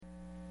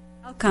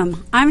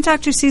Welcome. I'm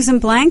Dr. Susan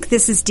Blank.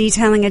 This is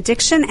Detailing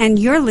Addiction, and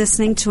you're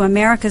listening to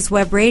America's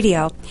Web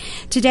Radio.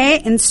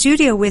 Today in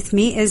studio with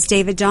me is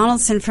David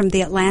Donaldson from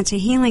the Atlanta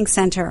Healing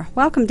Center.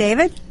 Welcome,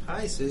 David.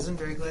 Hi, Susan.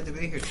 Very glad to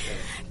be here today.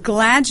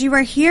 Glad you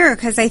are here,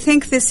 because I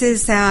think this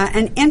is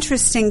an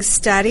interesting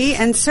study,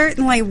 and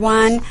certainly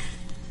one,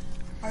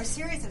 or a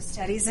series of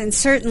studies, and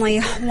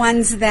certainly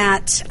ones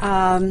that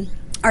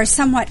are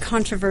somewhat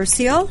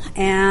controversial,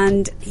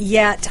 and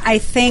yet I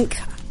think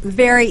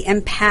very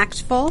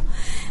impactful.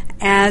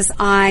 As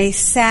I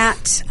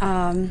sat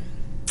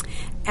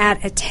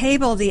at a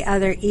table the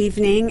other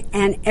evening,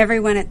 and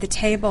everyone at the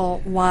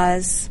table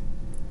was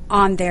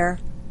on their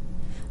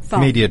phone.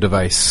 Media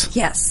device.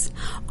 Yes,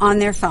 on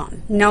their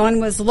phone. No one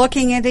was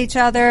looking at each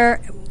other.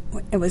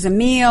 It was a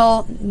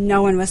meal.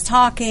 No one was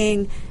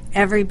talking.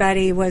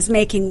 Everybody was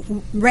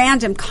making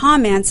random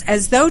comments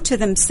as though to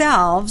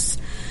themselves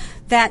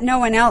that no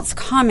one else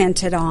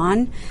commented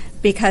on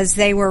because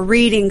they were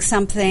reading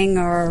something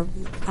or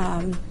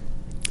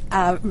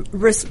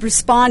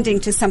responding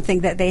to something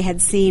that they had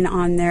seen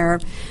on their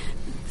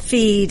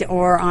feed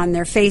or on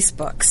their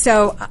Facebook.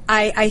 So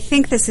I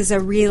think this is a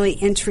really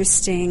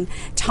interesting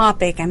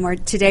topic,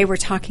 and today we're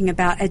talking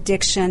about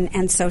addiction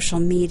and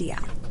social media.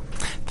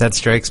 That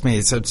strikes me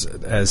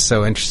as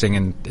so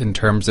interesting in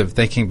terms of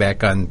thinking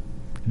back on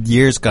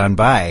years gone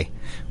by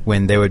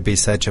when there would be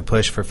such a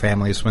push for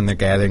families when they're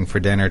gathering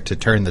for dinner to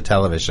turn the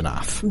television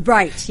off.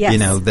 Right, yes. You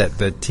know, that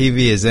the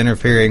TV is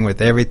interfering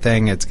with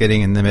everything. It's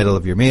getting in the middle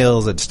of your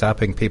meals. It's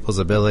stopping people's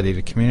ability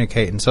to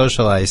communicate and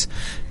socialize.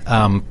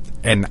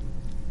 And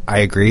I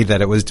agree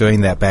that it was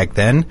doing that back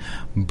then,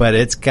 but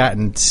it's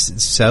gotten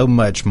so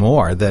much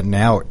more that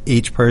now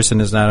each person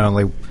is not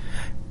only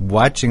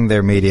watching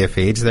their media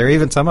feeds,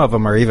 some of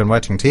them are even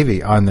watching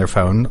TV on their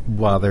phone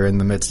while they're in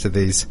the midst of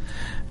these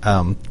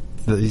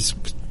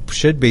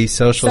should be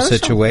social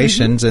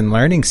situations and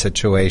learning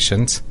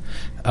situations.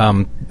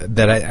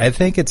 That I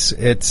think it's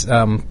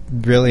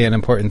really an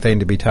important thing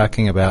to be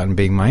talking about and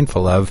being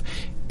mindful of,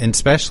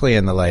 especially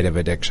in the light of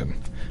addiction.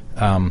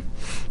 The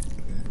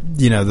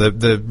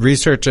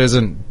research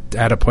isn't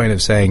at a point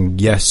of saying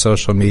yes,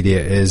 social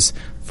media is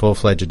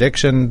full-fledged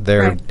addiction.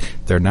 They're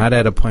not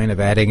at a point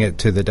of adding it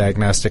to the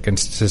Diagnostic and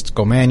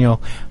Statistical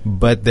Manual,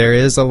 but there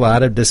is a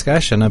lot of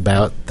discussion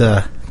about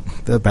the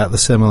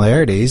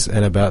similarities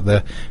and about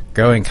the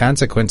growing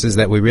consequences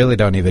that we really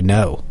don't even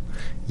know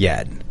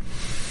yet.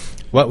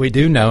 What we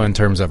do know in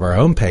terms of our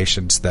own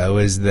patients, though,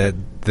 is that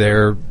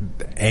their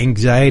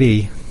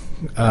anxiety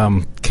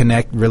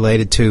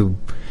related to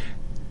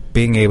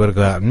being able to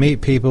go out and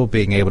meet people,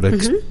 being able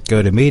to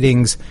go to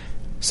meetings,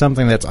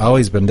 something that's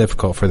always been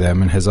difficult for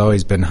them and has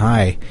always been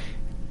high,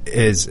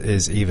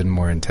 is even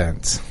more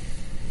intense.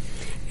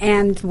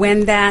 And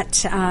when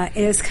that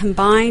is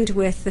combined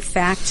with the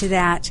fact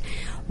that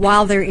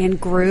while they're in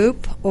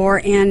group or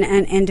in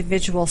an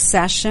individual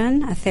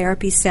session, a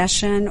therapy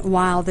session,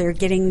 while they're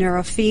getting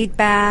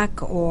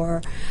neurofeedback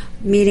or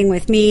meeting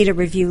with me to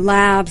review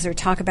labs or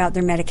talk about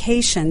their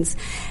medications,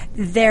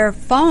 their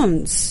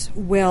phones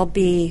will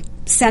be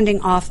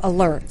sending off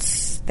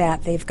alerts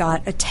that they've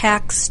got a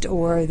text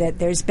or that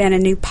there's been a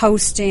new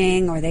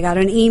posting or they got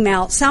an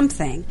email,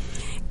 something.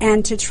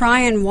 And to try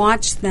and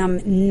watch them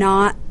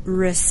not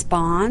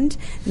respond,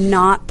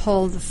 not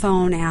pull the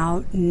phone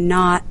out,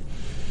 not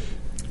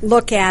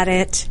look at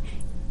it,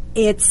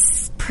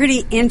 it's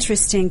pretty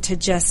interesting to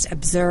just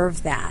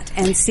observe that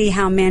and see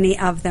how many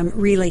of them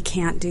really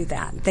can't do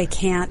that. They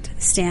can't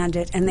stand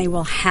it, and they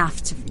will have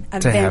to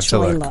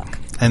eventually look.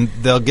 And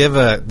they'll give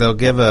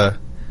a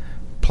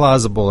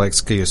plausible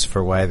excuse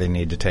for why they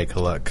need to take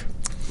a look.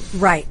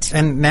 Right.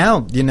 And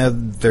now,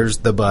 there's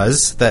the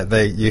buzz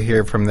that you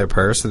hear from their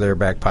purse or their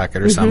back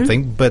pocket or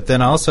something, but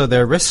then also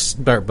their wrists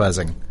start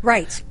buzzing.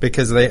 Right.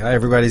 Because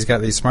everybody's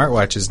got these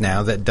smartwatches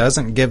now that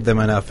doesn't give them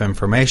enough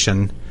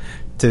information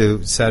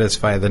to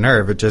satisfy the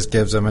nerve. It just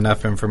gives them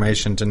enough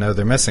information to know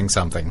they're missing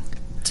something.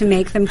 To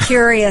make them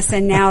curious,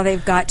 and now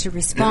they've got to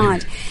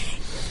respond.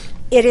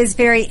 It is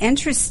very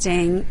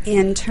interesting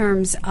in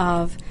terms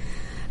of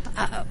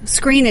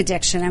screen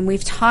addiction, and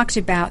we've talked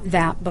about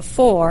that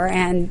before,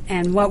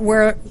 and what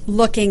we're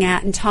looking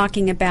at and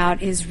talking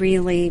about is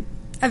really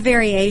a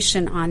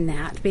variation on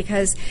that,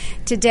 because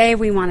today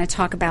we want to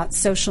talk about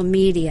social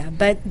media,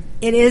 but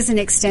it is an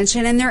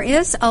extension, and there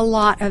is a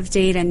lot of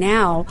data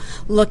now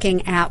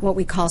looking at what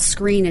we call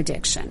screen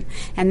addiction,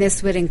 and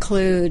this would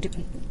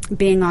include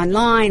being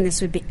online,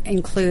 this would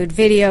include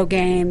video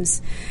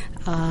games,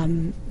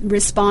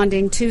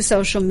 responding to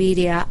social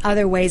media,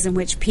 other ways in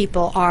which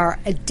people are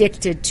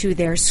addicted to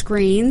their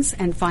screens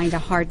and find a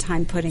hard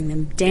time putting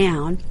them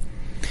down.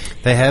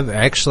 They have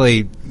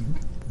actually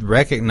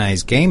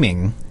recognized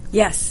gaming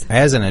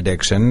as an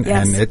addiction,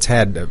 and it's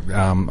had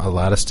a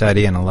lot of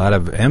study and a lot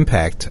of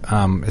impact,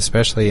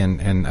 especially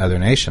in other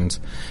nations.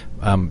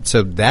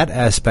 So that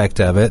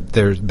aspect of it,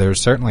 they're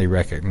certainly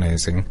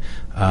recognizing.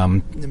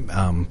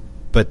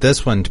 But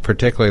this one,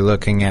 particularly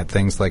looking at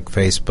things like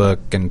Facebook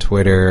and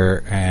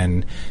Twitter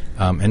and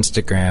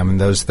Instagram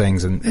and those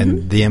things,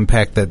 and the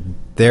impact that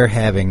they're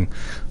having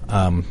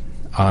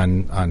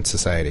on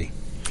society.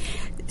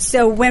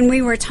 So when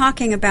we were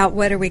talking about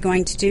what are we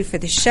going to do for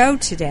the show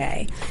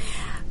today,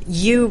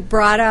 you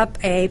brought up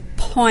a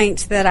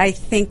point that I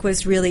think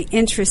was really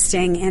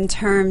interesting in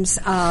terms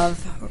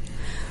of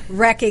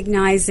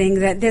recognizing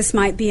that this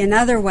might be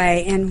another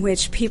way in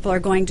which people are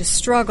going to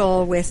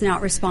struggle with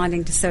not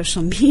responding to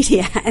social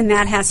media, and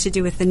that has to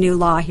do with the new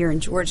law here in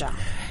Georgia.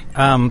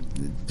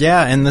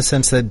 Yeah, in the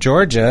sense that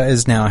Georgia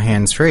is now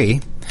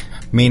hands-free,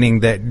 meaning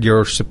that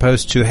you're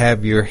supposed to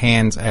have your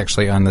hands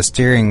actually on the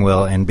steering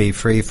wheel and be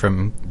free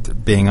from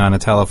being on a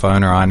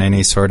telephone or on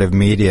any sort of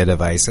media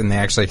device. And they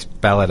actually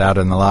spell it out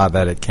in the law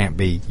that it can't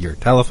be your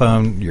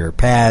telephone, your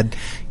pad,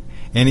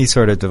 any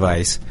sort of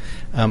device.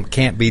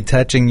 Can't be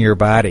touching your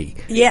body.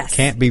 Yes.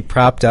 Can't be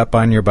propped up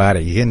on your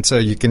body. And so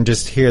you can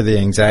just hear the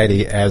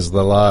anxiety as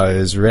the law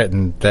is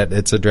written, that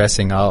it's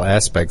addressing all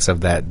aspects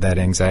of that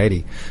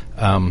anxiety.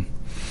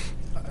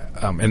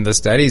 And the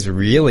studies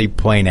really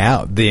point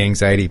out the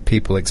anxiety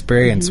people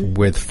experience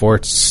with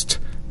forced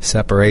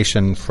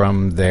separation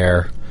from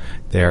their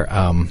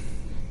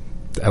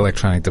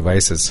electronic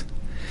devices.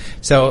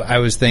 So I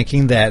was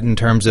thinking that in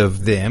terms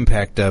of the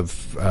impact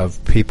of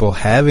people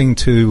having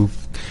to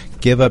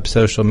give up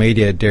social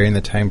media during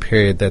the time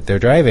period that they're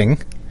driving,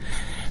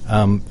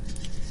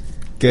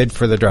 good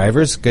for the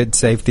drivers, good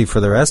safety for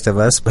the rest of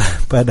us,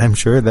 but I'm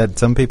sure that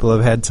some people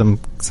have had some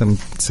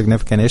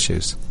significant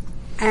issues.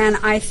 And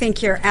I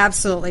think you're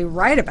absolutely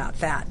right about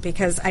that,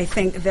 because I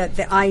think that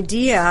the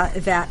idea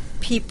that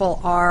people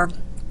are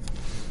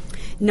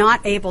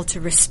not able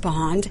to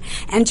respond,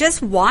 and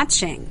just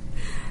watching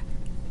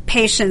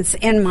patients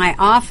in my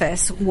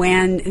office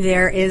when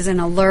there is an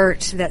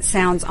alert that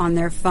sounds on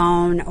their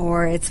phone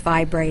or it's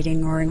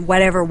vibrating or in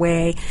whatever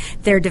way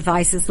their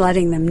device is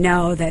letting them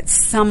know that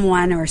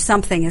someone or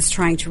something is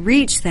trying to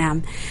reach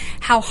them,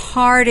 how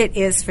hard it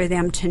is for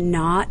them to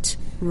not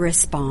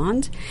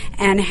respond,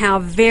 and how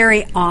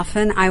very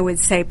often, I would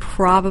say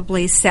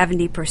probably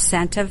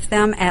 70% of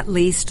them at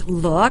least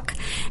look,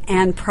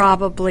 and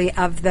probably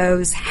of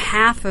those,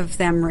 half of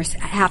them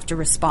have to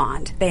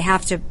respond. They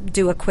have to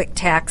do a quick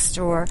text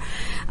or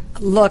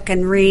look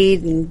and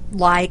read and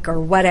like or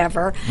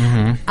whatever.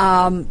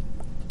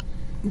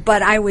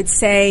 But I would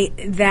say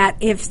that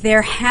if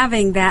they're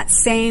having that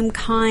same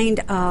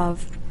kind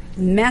of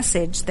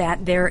message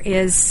that there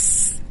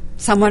is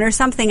someone or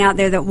something out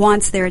there that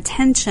wants their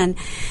attention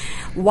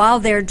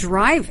while they're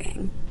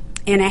driving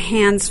in a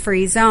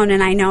hands-free zone,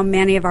 and I know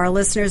many of our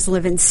listeners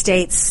live in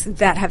states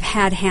that have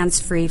had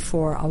hands-free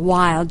for a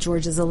while.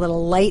 Georgia's a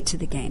little late to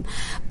the game.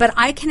 But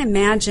I can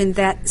imagine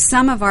that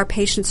some of our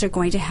patients are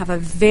going to have a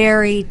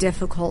very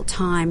difficult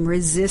time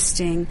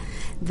resisting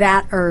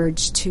that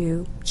urge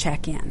to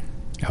check in.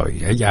 Oh,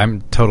 yeah,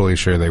 I'm totally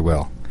sure they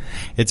will.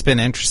 It's been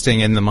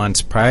interesting in the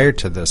months prior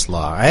to this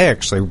law. I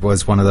actually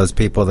was one of those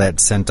people that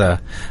sent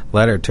a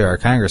letter to our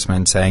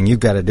congressman saying,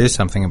 you've got to do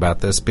something about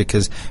this,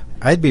 because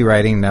I'd be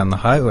riding down the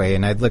highway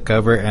and I'd look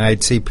over and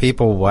I'd see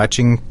people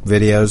watching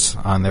videos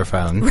on their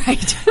phone.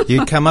 Right.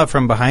 You'd come up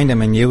from behind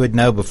them and you would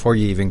know before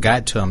you even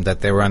got to them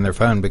that they were on their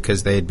phone,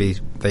 because they'd be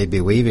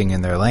weaving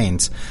in their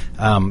lanes.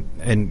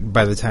 And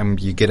by the time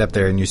you get up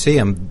there and you see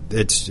them,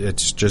 it's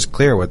just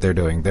clear what they're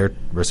doing. They're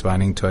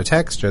responding to a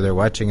text, or they're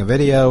watching a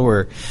video,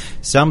 or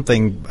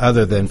something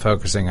other than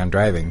focusing on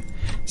driving.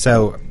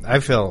 So I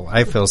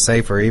feel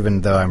safer,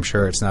 even though I'm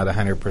sure it's not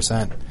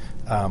 100%.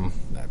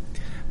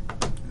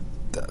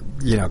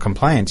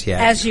 Compliance yet.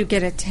 As you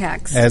get a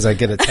text. As I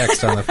get a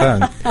text on the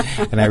phone,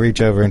 and I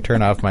reach over and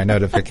turn off my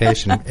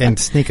notification and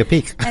sneak a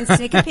peek.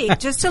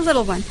 Just a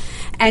little one.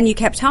 And you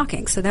kept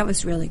talking, so that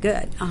was really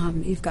good.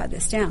 You've got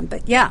this down.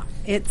 But yeah,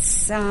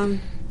 it's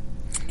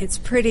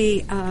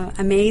pretty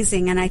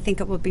amazing, and I think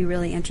it will be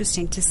really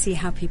interesting to see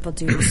how people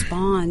do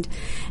respond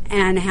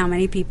and how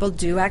many people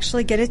do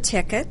actually get a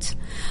ticket,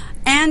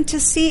 and to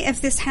see if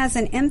this has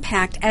an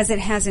impact, as it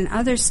has in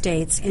other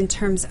states, in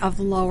terms of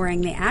lowering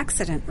the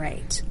accident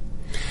rate.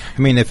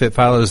 I mean, if it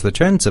follows the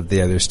trends of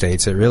the other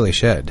states, it really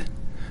should.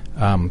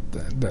 I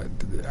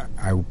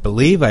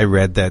believe I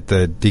read that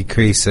the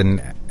decrease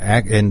in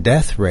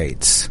death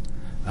rates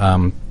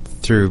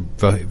through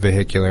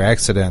vehicular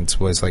accidents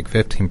was like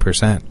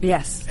 15%.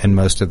 Yes. In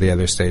most of the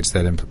other states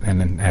that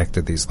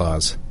enacted these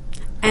laws.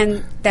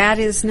 And that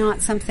is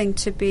not something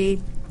to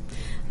be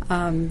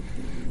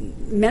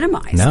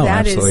minimized. No,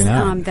 absolutely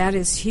not. That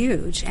is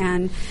huge.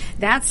 And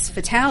that's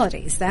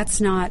fatalities. That's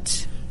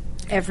not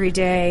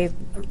everyday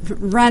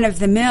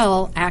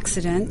run-of-the-mill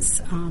accidents,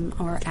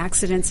 or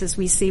accidents as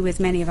we see with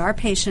many of our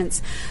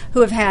patients who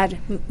have had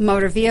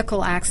motor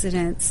vehicle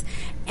accidents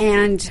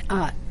and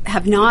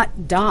have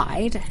not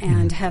died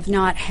and have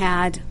not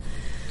had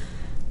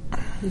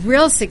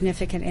real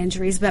significant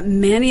injuries, but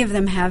many of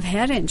them have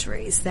head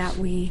injuries that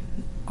we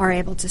are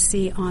able to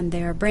see on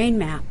their brain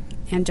map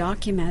and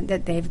document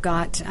that they've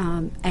got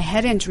a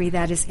head injury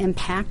that is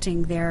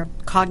impacting their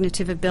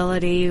cognitive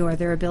ability or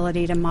their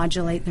ability to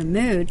modulate their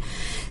mood.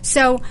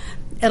 So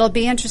it'll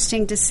be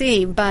interesting to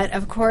see, but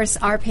of course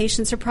our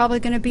patients are probably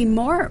going to be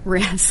more at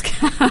risk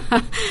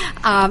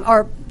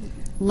or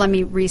let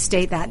me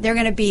restate that. They're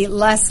going to be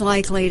less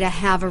likely to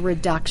have a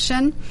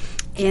reduction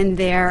in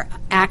their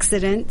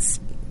accidents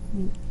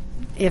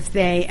if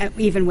they,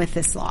 even with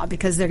this law,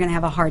 because they're going to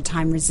have a hard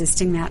time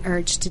resisting that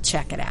urge to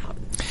check it out.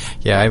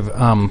 Yeah,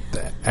 I've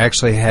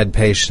actually had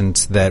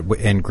patients that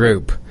in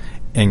group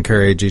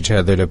encourage each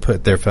other to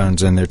put their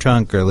phones in their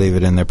trunk or leave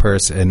it in their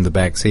purse in the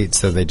back seat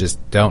so they just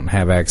don't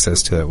have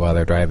access to it while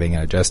they're driving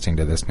and adjusting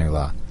to this new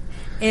law.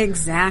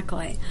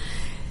 Exactly.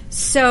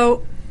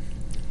 So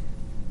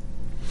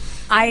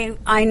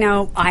I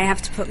know I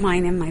have to put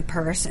mine in my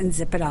purse and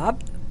zip it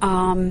up,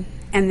 and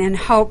then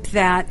hope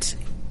that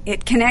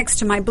it connects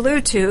to my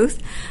Bluetooth.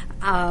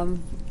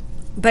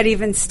 But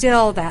even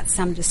still, that's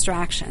some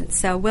distraction.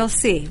 So we'll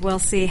see. We'll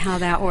see how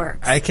that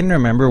works. I can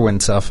remember when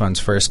cell phones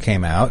first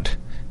came out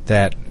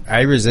that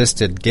I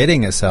resisted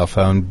getting a cell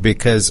phone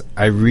because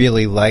I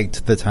really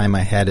liked the time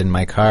I had in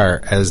my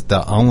car as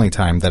the only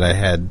time that I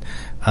had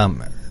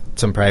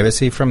some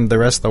privacy from the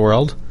rest of the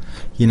world.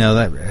 You know,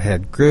 that I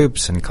had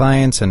groups and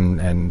clients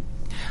and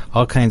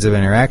all kinds of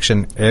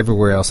interaction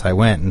everywhere else I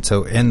went. And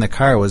so in the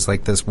car was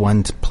like this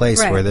one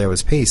place where there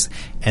was peace.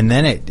 And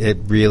then it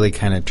really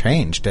kind of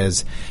changed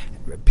as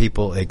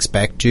people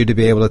expect you to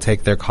be able to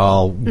take their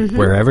call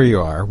wherever you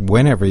are,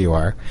 whenever you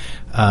are.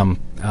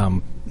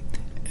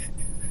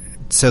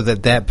 So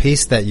that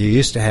peace that you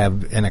used to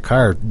have in a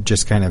car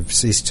just kind of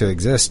ceased to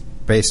exist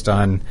based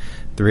on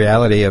the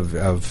reality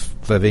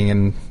of living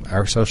in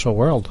our social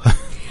world.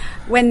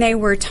 When they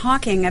were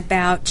talking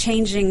about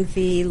changing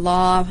the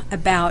law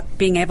about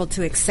being able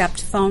to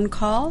accept phone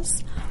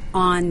calls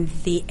on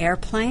the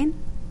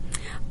airplane,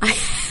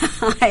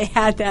 I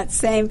had that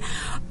same,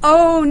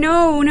 oh,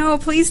 no,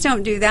 please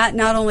don't do that.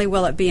 Not only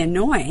will it be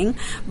annoying,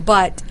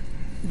 but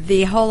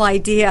the whole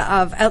idea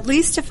of, at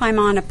least if I'm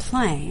on a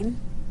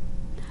plane,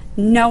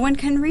 no one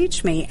can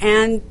reach me,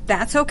 and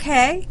that's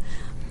okay.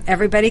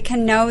 Everybody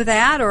can know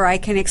that, or I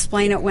can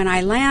explain it when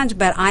I land,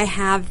 but I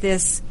have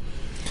this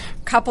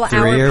couple hour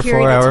period of 3 or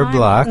 4 hour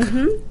block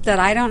that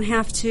I don't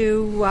have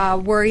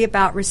to worry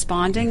about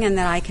responding, and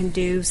that I can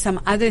do some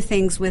other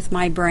things with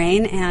my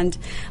brain and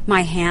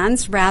my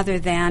hands rather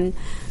than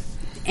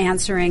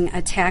answering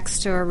a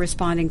text or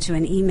responding to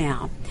an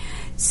email.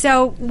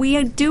 So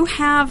we do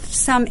have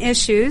some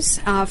issues,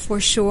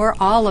 for sure,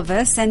 all of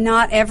us, and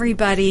not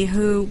everybody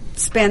who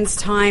spends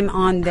time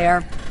on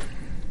their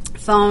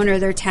phone or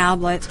their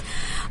tablet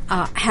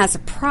has a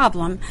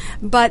problem,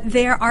 but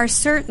there are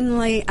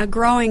certainly a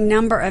growing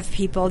number of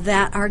people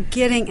that are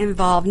getting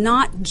involved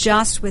not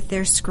just with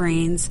their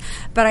screens,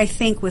 but I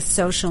think with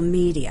social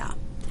media.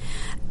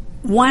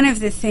 One of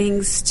the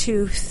things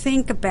to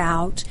think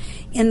about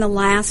in the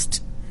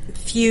last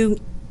few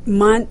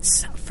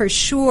months, for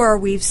sure,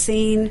 we've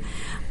seen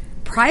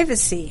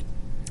privacy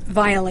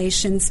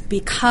violations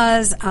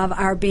because of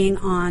our being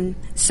on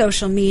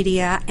social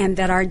media, and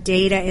that our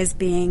data is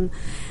being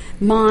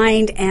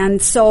mined and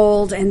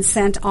sold and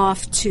sent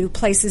off to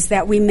places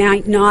that we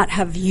might not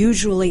have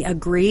usually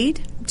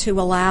agreed to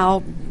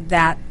allow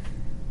that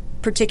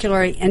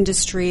particular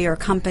industry or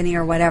company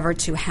or whatever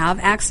to have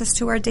access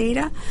to our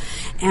data,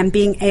 and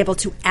being able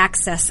to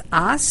access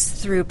us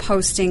through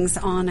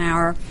postings on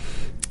our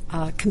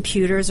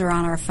computers or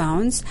on our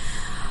phones.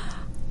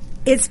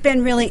 It's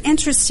been really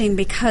interesting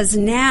because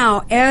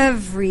now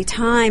every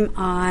time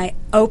I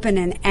open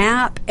an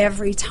app,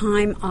 every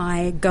time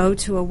I go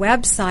to a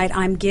website,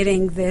 I'm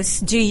getting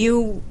this, do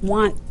you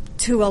want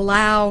to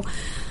allow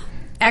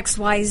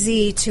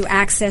XYZ to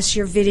access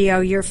your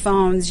video, your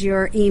phones,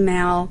 your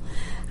email?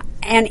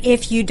 And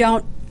if you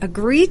don't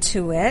agree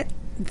to it,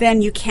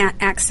 then you can't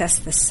access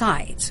the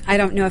site. I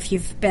don't know if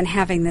you've been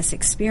having this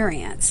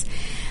experience.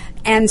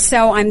 And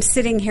so I'm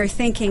sitting here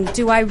thinking,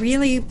 do I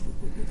really...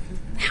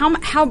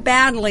 How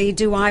badly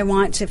do I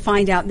want to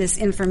find out this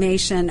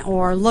information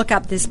or look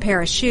up this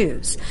pair of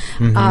shoes? It's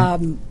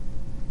a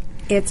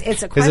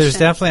question. Because there's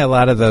definitely a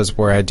lot of those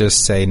where I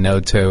just say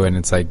no to, and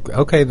it's like,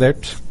 okay, they're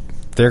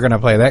going to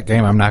play that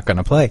game. I'm not going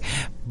to play.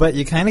 But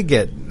you kind of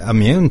get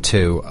immune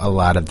to a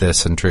lot of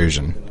this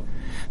intrusion.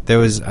 They're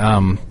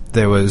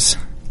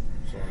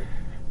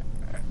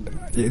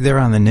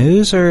on the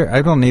news, or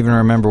I don't even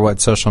remember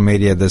what social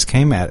media this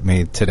came at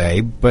me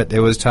today, but it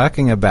was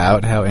talking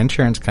about how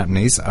insurance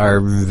companies are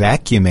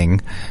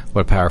vacuuming,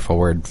 what a powerful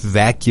word,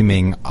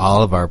 vacuuming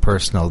all of our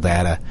personal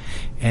data,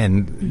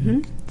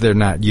 and they're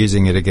not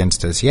using it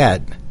against us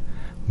yet,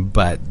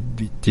 but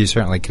you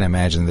certainly can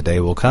imagine the day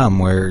will come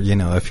where, you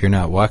know, if you're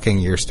not walking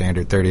your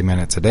standard 30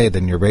 minutes a day,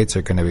 then your rates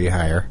are going to be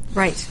higher.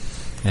 Right.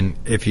 And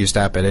if you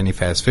stop at any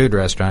fast food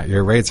restaurant,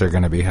 your rates are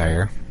going to be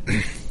higher.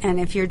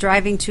 And if you're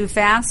driving too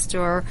fast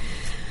or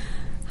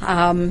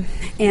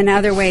in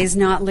other ways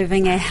not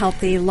living a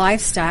healthy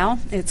lifestyle,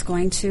 it's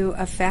going to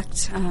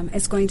affect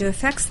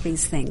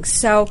these things.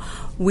 So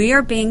we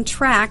are being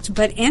tracked,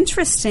 but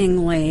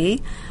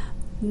interestingly,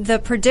 the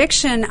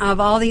prediction of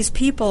all these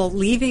people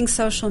leaving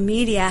social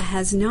media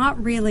has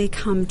not really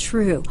come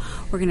true.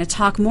 We're going to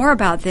talk more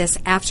about this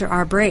after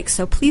our break,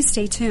 so please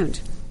stay tuned.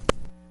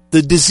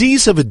 The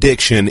disease of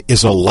addiction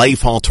is a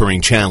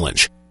life-altering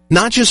challenge.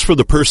 not just for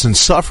the person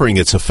suffering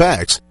its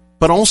effects,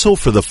 but also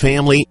for the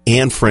family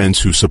and friends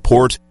who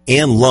support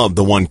and love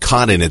the one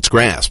caught in its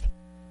grasp.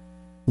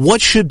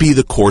 What should be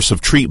the course of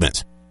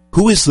treatment?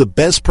 Who is the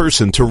best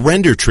person to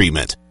render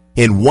treatment?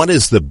 And what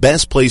is the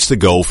best place to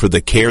go for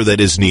the care that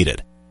is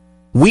needed?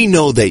 We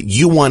know that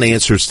you want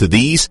answers to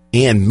these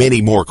and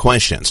many more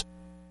questions.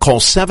 Call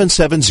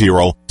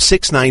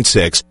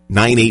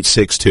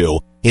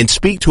 770-696-9862 and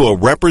speak to a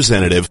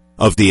representative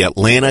of the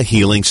Atlanta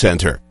Healing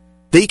Center.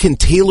 They can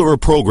tailor a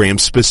program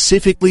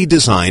specifically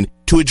designed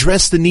to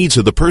address the needs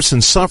of the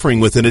person suffering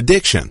with an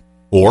addiction,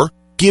 or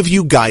give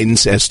you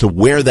guidance as to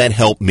where that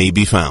help may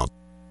be found.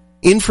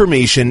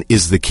 Information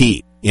is the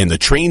key, and the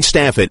trained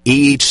staff at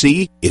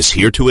AHC is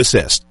here to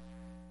assist.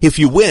 If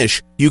you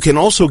wish, you can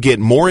also get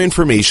more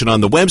information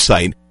on the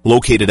website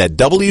located at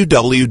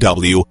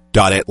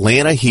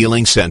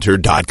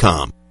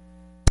www.atlantahealingcenter.com.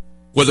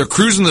 Whether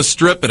cruising the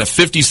strip in a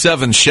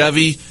 57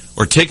 Chevy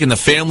or taking the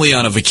family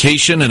on a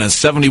vacation in a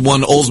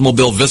 71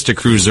 Oldsmobile Vista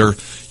Cruiser,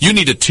 you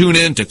need to tune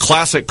in to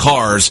Classic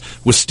Cars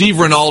with Steve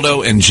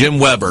Ronaldo and Jim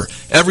Weber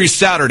every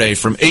Saturday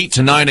from 8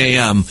 to 9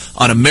 a.m.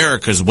 on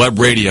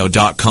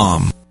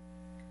americaswebradio.com.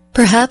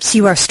 Perhaps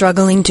you are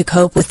struggling to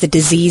cope with the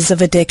disease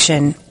of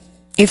addiction.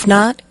 If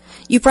not,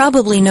 you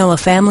probably know a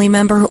family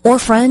member or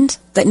friend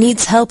that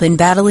needs help in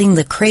battling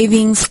the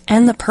cravings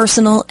and the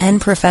personal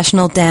and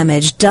professional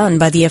damage done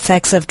by the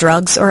effects of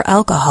drugs or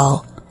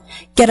alcohol.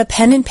 Get a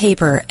pen and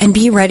paper and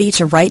be ready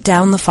to write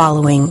down the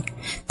following.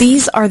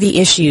 These are the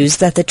issues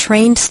that the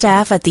trained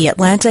staff at the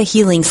Atlanta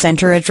Healing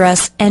Center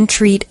address and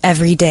treat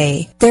every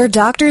day. Their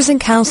doctors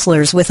and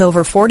counselors with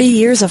over 40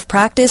 years of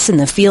practice in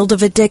the field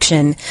of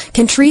addiction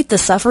can treat the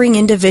suffering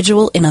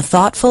individual in a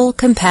thoughtful,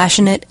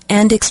 compassionate,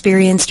 and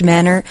experienced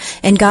manner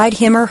and guide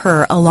him or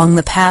her along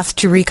the path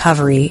to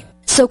recovery.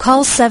 So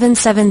call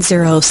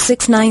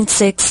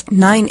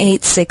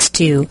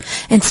 770-696-9862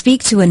 and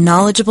speak to a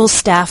knowledgeable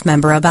staff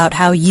member about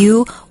how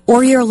you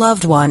or your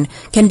loved one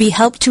can be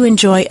helped to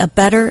enjoy a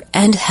better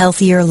and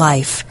healthier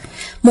life.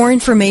 More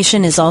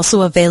information is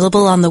also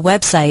available on the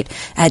website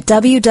at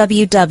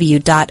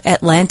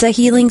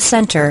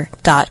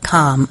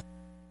www.atlantahealingcenter.com.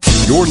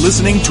 You're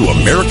listening to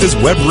America's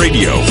Web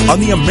Radio on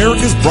the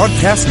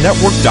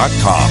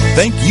AmericasBroadcastNetwork.com.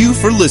 Thank you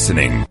for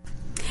listening.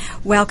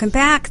 Welcome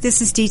back. This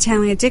is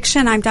Detailing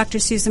Addiction. I'm Dr.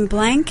 Susan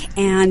Blank,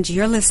 and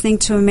you're listening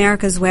to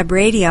America's Web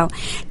Radio.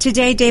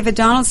 Today, David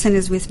Donaldson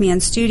is with me in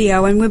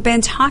studio, and we've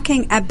been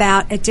talking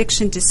about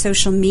addiction to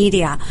social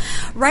media.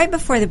 Right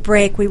before the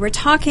break, we were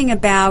talking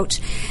about,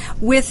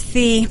 with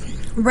the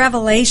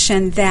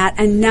revelation that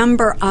a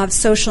number of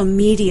social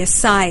media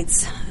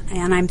sites,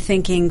 and I'm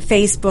thinking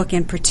Facebook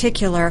in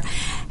particular,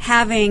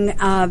 having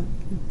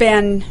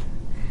been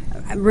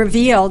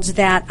revealed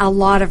that a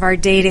lot of our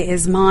data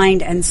is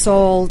mined and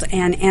sold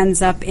and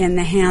ends up in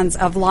the hands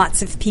of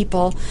lots of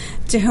people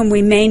to whom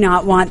we may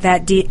not want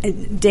that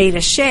data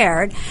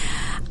shared.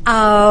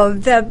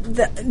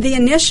 The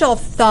initial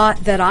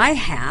thought that I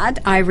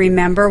had, I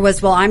remember, was,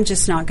 well, I'm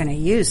just not going to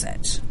use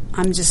it.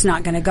 I'm just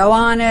not going to go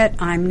on it.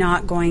 I'm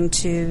not going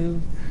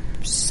to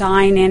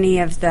sign any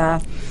of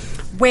the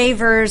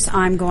waivers.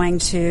 I'm going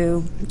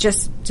to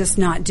just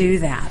not do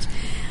that.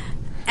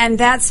 And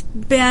that's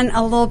been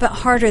a little bit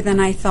harder than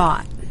I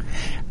thought.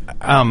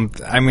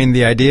 I mean,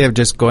 the idea of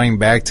just going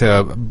back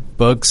to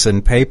books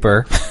and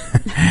paper,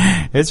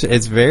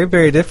 it's very,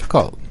 very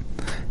difficult.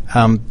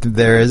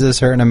 There is a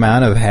certain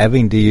amount of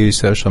having to use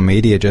social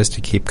media just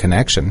to keep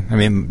connection. I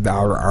mean,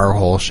 our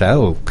whole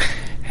show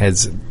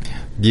has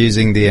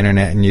using the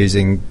internet and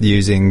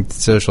using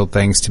social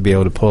things to be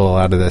able to pull a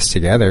lot of this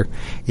together.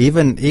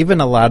 Even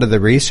a lot of the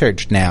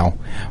research now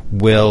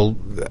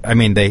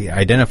they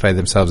identify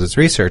themselves as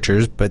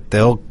researchers, but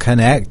they'll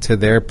connect to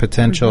their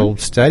potential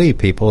study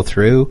people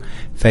through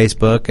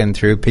Facebook and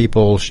through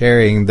people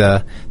sharing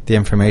the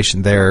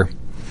information, their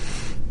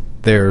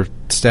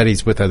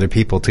studies with other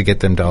people to get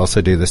them to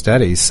also do the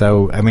studies.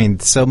 So, I mean,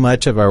 so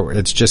much of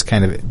it's just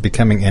kind of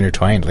becoming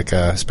intertwined like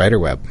a spider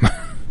web.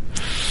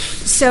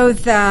 So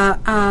the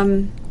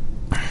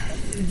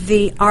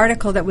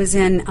article that was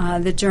in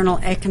the journal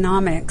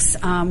Economics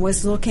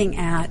was looking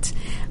at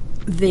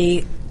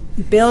the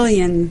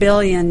billion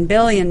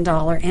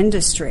dollar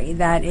industry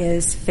that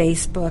is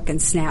Facebook and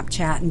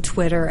Snapchat and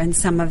Twitter and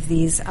some of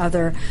these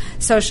other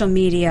social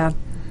media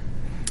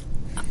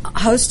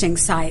hosting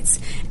sites,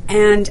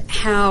 and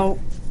how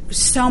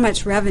so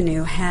much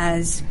revenue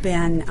has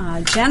been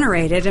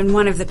generated. And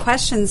one of the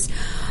questions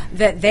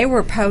that they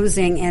were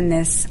posing in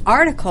this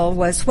article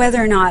was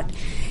whether or not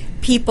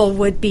people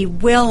would be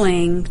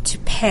willing to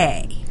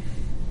pay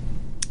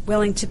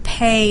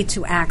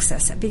to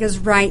access it. Because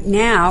right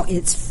now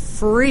it's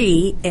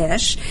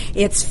free-ish.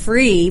 It's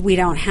free. We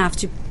don't have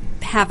to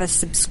have a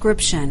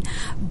subscription.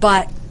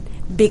 But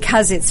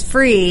because it's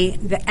free,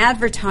 the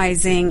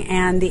advertising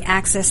and the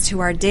access to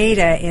our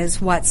data is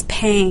what's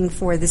paying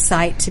for the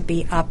site to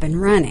be up and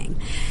running.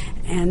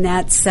 And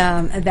that's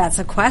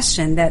a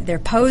question that they're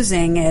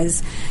posing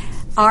is,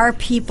 are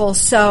people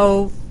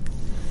so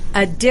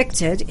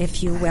addicted,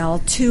 if you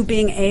will, to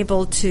being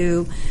able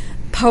to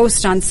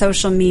post on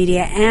social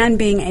media and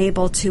being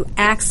able to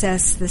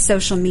access the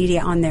social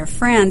media on their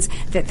friends,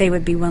 that they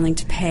would be willing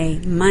to pay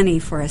money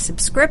for a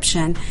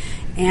subscription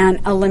and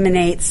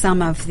eliminate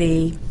some of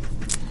the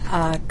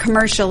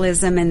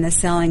commercialism and the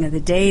selling of the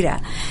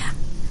data.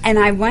 And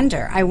I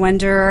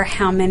wonder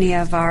how many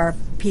of our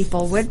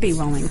people would be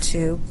willing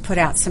to put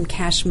out some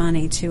cash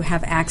money to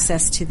have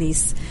access to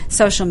these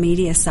social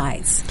media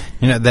sites.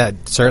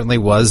 That certainly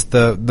was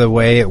the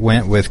way it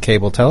went with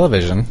cable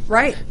television.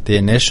 Right. The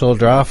initial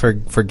draw for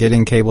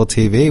getting cable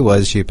TV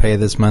was you pay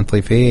this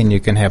monthly fee and you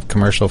can have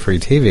commercial-free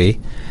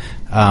TV.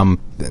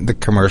 The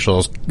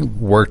commercials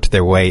worked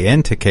their way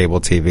into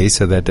cable TV,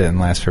 so that didn't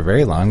last for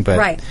very long. But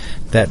right.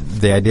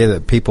 The idea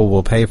that people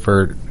will pay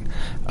for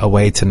a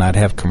way to not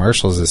have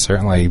commercials is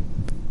certainly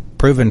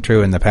proven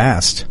true in the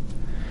past.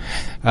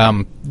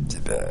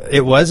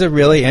 It was a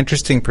really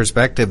interesting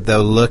perspective,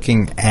 though,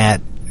 looking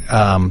at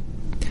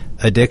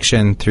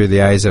addiction through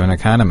the eyes of an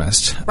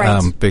economist,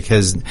 right.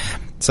 Because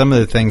some of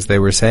the things they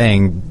were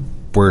saying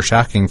were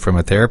shocking from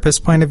a therapist's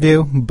point of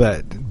view,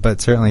 but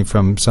certainly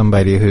from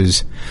somebody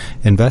who's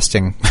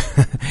investing,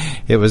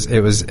 it was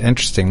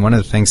interesting. One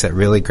of the things that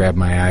really grabbed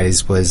my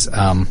eyes was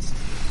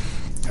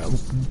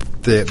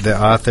the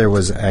author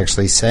was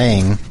actually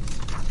saying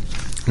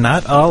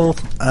not all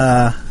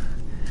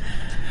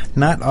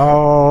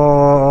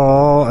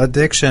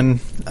addiction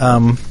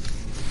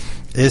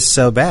is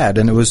so bad.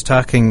 And it was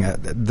talking,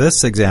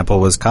 this example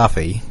was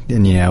coffee,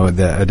 and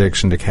the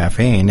addiction to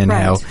caffeine, and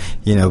right.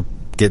 how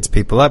gets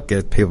people up,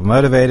 gets people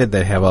motivated,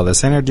 they have all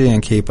this energy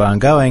and keep on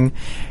going.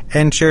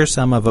 And sure,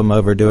 some of them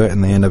overdo it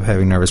and they end up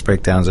having nervous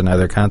breakdowns and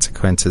other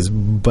consequences,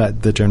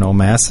 but the general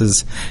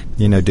masses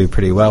do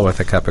pretty well with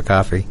a cup of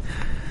coffee.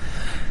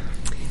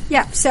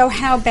 Yeah, so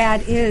how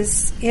bad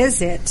is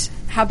it?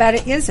 How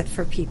bad is it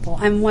for people?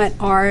 And what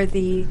are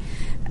the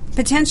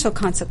potential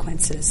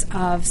consequences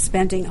of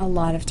spending a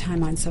lot of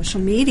time on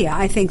social media?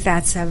 I think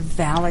that's a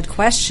valid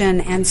question,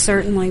 and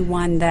certainly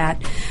one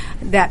that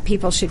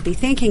people should be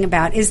thinking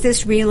about. Is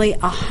this really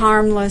a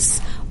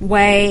harmless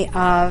way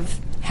of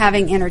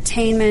having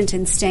entertainment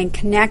and staying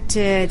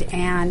connected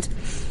and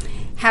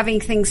having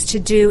things to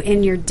do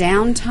in your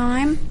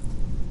downtime?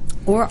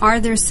 Or are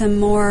there some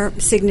more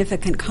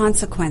significant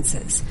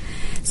consequences?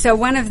 So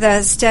one of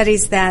the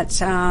studies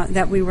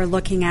that we were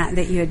looking at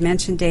that you had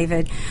mentioned,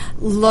 David,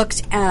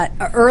 looked at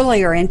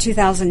earlier in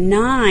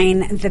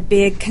 2009. The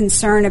big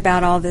concern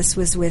about all this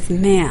was with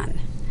men.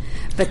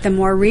 But the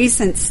more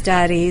recent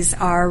studies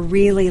are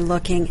really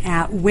looking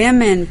at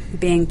women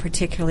being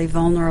particularly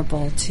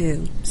vulnerable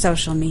to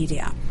social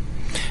media.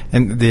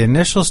 And the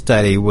initial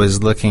study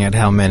was looking at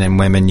how men and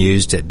women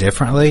used it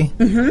differently.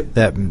 Mm-hmm.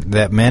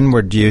 That men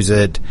would use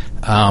it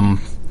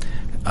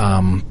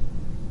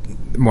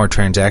more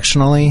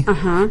transactionally.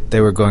 Uh-huh.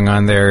 They were going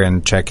on there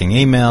and checking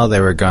email.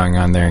 They were going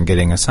on there and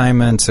getting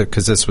assignments,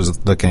 because this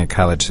was looking at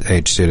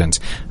college-age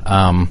students.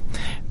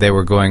 They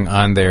were going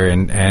on there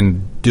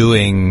and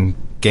doing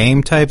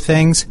game-type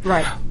things.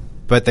 Right.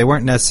 But they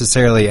weren't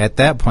necessarily, at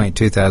that point,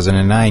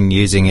 2009,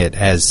 using it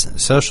as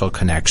social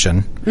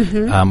connection,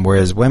 mm-hmm.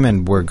 Whereas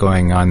women were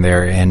going on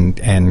there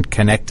and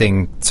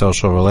connecting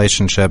social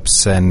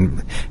relationships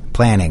and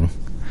planning.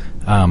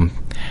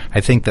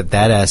 I think that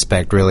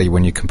aspect really,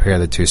 when you compare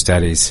the two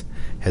studies,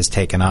 has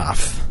taken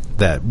off.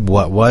 That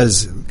what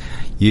was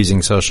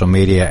using social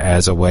media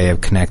as a way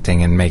of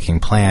connecting and making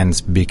plans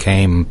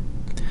became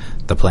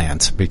the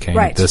plans.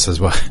 Right. This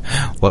is what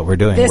we're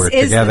doing. This we're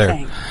is together. the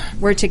thing.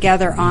 We're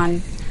together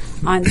on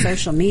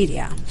social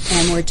media,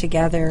 and we're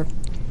together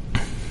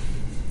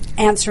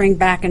answering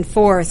back and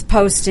forth,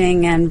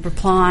 posting and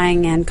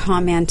replying and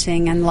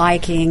commenting and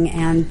liking,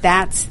 and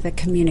that's the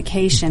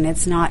communication.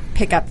 It's not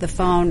pick up the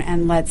phone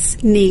and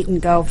let's meet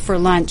and go for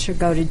lunch or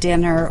go to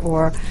dinner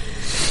or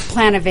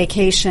plan a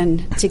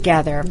vacation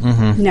together.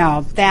 Mm-hmm.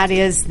 No, that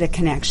is the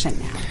connection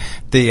now.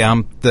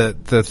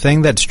 The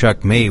thing that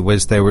struck me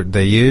was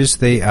they used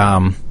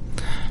the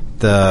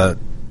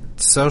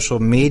social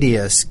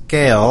media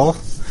scale.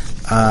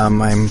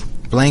 I'm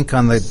blank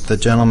on the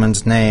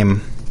gentleman's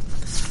name,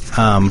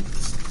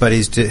 but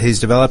he's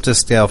developed a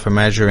scale for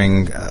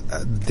measuring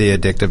the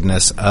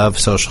addictiveness of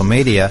social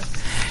media.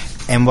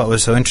 And what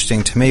was so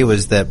interesting to me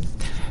was that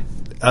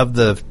of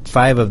the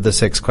 5 of the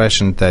 6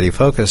 questions that he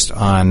focused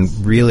on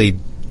really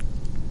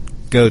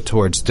go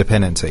towards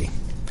dependency.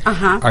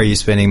 Uh-huh. Are you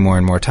spending more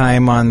and more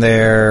time on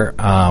there?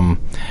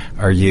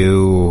 Are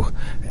you?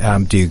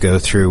 Do you go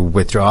through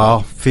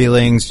withdrawal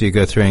feelings? Do you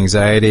go through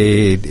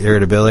anxiety,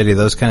 irritability,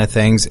 those kind of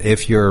things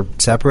if you're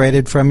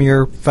separated from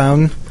your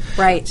phone?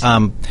 Right.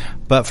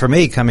 But for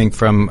me, coming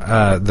from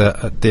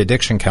the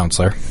addiction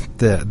counselor,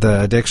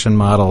 the addiction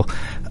model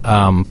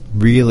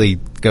really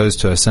goes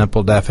to a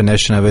simple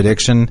definition of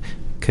addiction: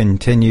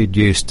 continued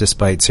use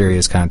despite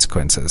serious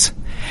consequences.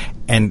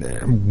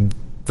 And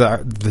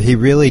he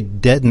really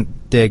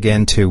didn't dig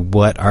into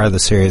what are the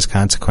serious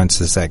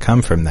consequences that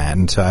come from that.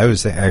 And so I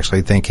was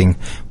actually thinking,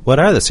 what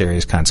are the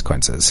serious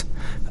consequences?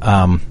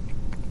 I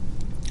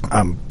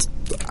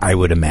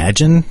would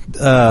imagine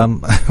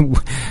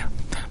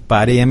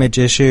body image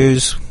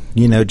issues,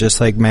 just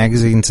like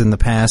magazines in the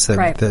past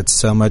that's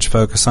so much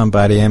focus on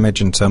body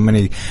image and so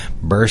many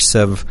bursts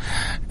of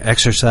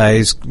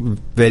exercise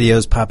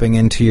videos popping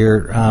into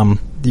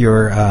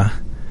your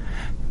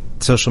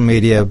social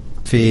media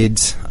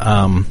feeds.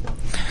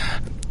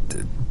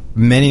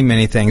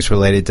 Many things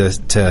related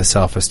to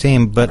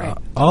self-esteem,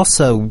 but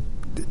also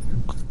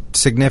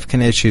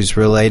significant issues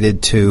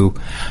related to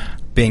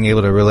being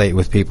able to relate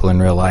with people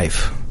in real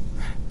life,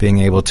 being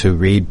able to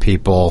read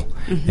people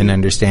and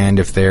understand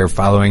if they're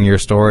following your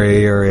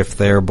story or if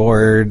they're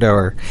bored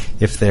or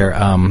if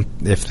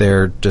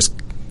they're just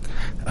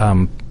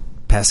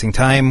passing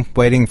time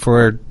waiting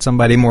for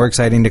somebody more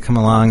exciting to come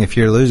along. If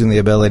you're losing the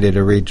ability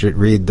to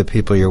read the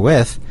people you're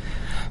with,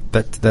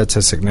 that's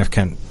a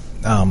significant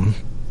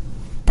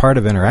part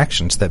of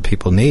interactions that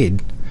people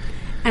need.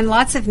 And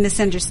lots of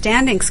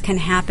misunderstandings can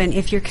happen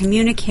if you're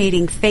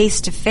communicating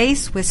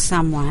face-to-face with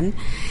someone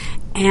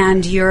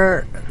and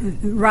you're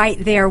right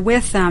there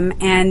with them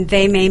and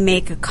they may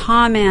make a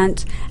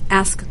comment,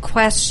 ask a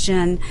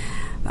question,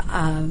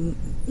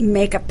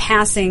 make a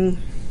passing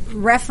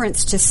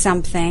reference to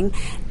something.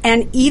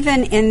 And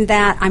even in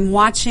that, I'm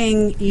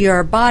watching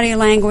your body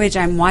language,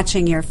 I'm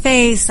watching your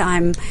face,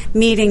 I'm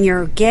meeting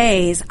your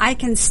gaze, I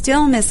can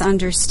still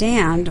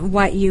misunderstand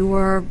what you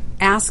were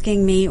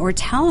asking me or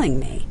telling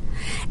me.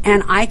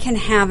 And I can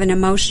have an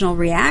emotional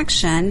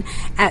reaction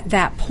at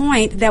that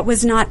point that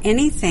was not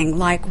anything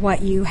like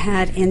what you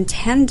had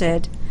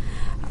intended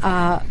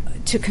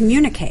to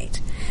communicate.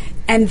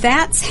 And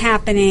that's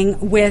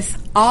happening with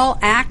all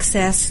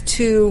access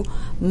to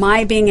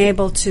my being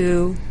able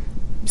to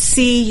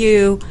see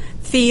you,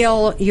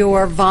 feel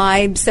your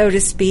vibe, so to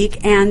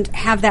speak, and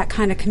have that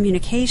kind of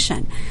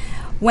communication.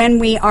 When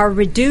we are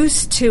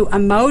reduced to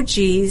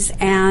emojis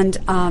and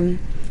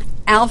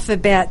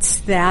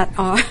alphabets that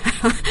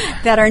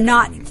are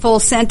not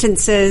full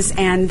sentences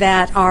and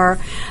that are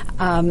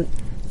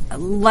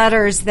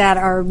letters that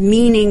are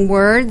meaning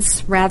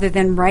words rather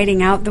than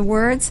writing out the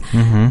words,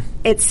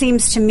 it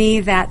seems to me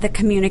that the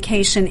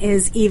communication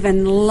is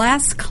even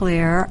less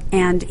clear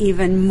and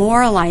even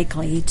more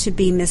likely to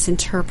be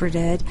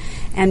misinterpreted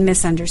and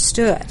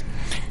misunderstood.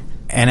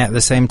 And at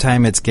the same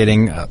time, it's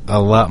getting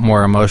a lot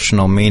more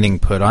emotional meaning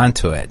put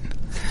onto it.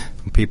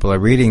 People are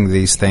reading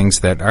these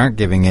things that aren't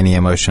giving any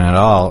emotion at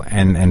all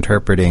and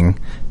interpreting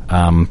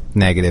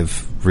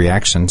negative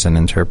reactions and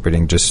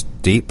interpreting just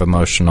deep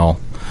emotional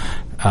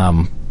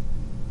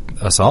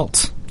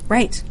assaults.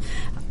 Right.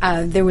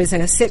 There was a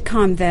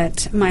sitcom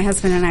that my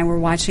husband and I were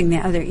watching the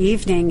other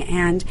evening,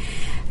 and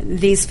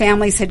these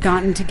families had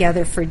gotten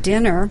together for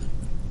dinner,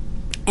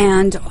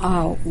 and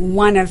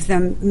one of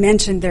them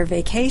mentioned their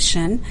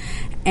vacation,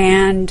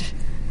 and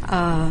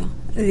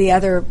the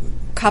other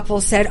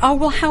couple said, "Oh,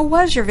 well, how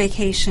was your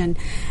vacation?"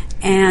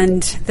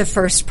 And the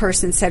first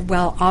person said,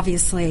 "Well,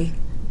 obviously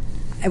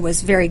it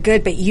was very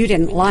good, but you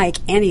didn't like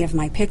any of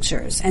my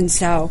pictures."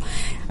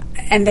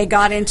 And they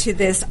got into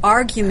this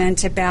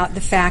argument about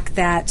the fact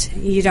that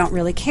you don't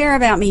really care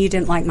about me, you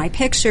didn't like my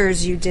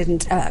pictures, you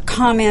didn't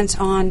comment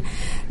on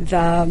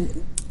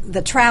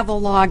the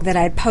travel log that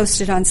I had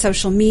posted on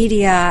social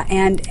media,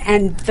 and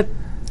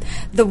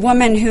the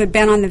woman who had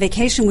been on the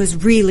vacation was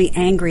really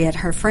angry at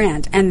her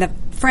friend, and the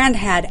friend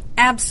had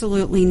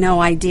absolutely no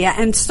idea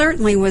and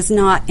certainly was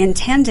not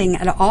intending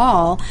at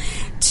all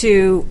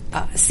to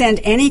send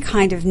any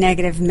kind of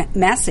negative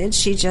message.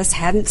 She just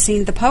hadn't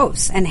seen the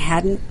posts and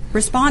hadn't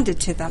responded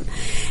to them.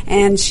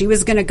 And she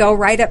was going to go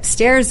right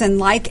upstairs and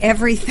like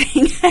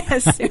everything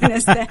as soon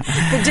as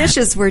the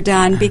dishes were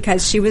done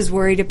because she was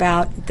worried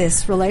about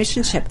this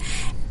relationship.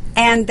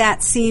 And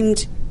that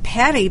seemed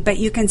petty, but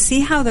you can see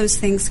how those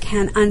things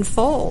can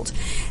unfold.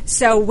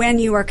 So when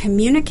you are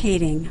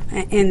communicating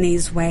in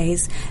these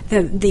ways,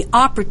 the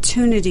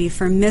opportunity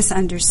for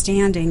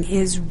misunderstanding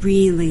is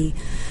really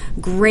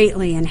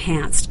greatly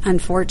enhanced,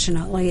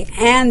 unfortunately,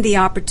 and the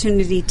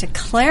opportunity to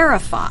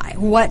clarify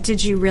what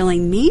did you really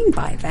mean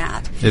by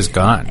that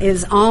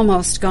is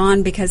almost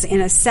gone, because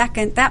in a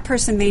second that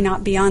person may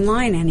not be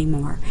online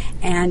anymore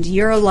and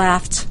you're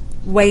left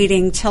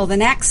waiting till the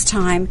next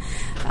time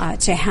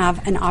to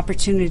have an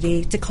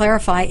opportunity to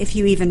clarify, if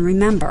you even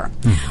remember.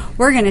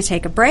 We're going to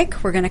take a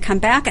break. We're going to come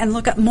back and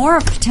look at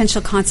more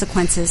potential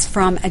consequences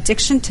from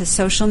addiction to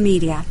social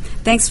media.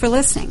 Thanks for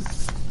listening.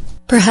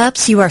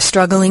 Perhaps you are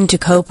struggling to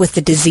cope with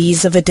the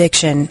disease of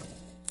addiction.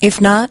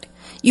 If not,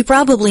 you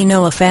probably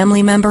know a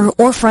family member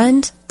or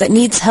friend that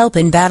needs help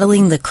in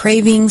battling the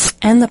cravings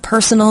and the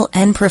personal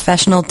and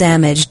professional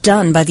damage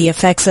done by the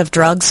effects of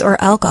drugs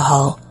or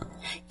alcohol.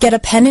 Get a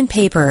pen and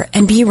paper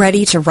and be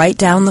ready to write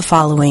down the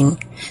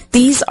following.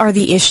 These are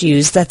the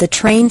issues that the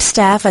trained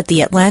staff at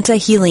the Atlanta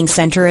Healing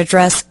Center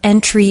address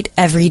and treat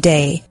every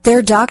day.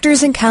 Their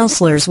doctors and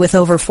counselors with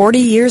over 40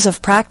 years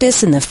of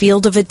practice in the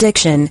field of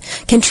addiction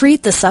can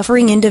treat the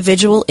suffering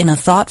individual in a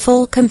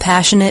thoughtful,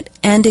 compassionate,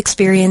 and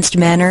experienced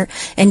manner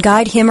and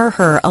guide him or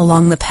her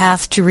along the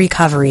path to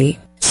recovery.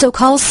 So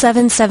call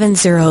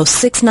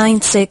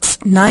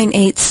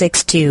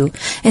 770-696-9862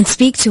 and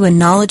speak to a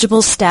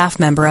knowledgeable staff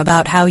member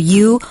about how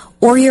you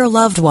or your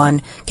loved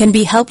one can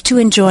be helped to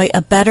enjoy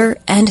a better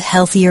and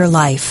healthier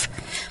life.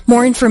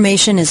 More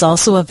information is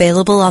also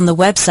available on the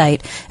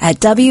website at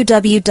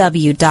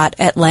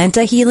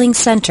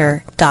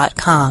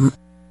www.atlantahealingcenter.com.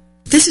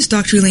 This is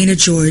Dr. Elena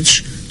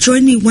George.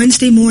 Join me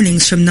Wednesday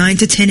mornings from 9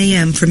 to 10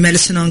 a.m. for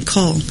Medicine on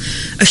Call,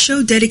 a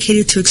show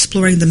dedicated to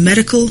exploring the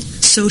medical,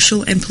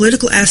 social, and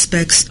political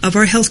aspects of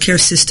our healthcare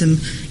system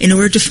in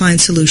order to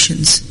find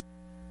solutions.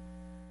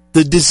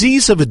 The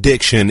disease of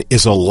addiction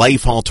is a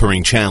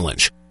life-altering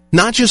challenge,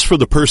 not just for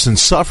the person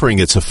suffering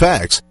its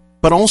effects,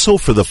 but also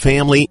for the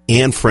family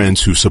and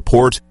friends who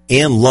support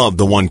and love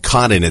the one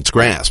caught in its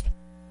grasp.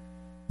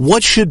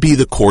 What should be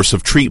the course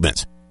of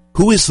treatment?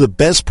 Who is the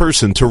best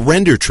person to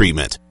render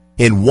treatment?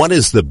 And what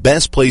is the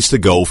best place to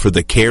go for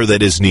the care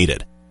that is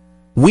needed?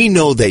 We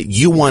know that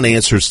you want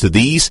answers to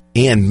these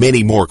and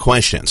many more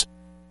questions.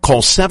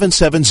 Call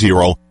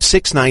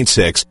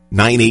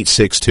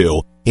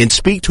 770-696-9862 and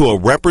speak to a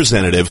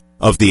representative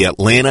of the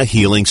Atlanta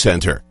Healing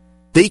Center.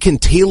 They can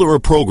tailor a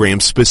program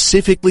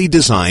specifically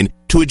designed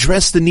to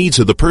address the needs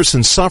of the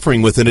person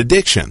suffering with an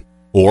addiction,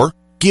 or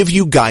give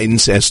you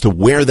guidance as to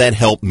where that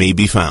help may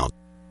be found.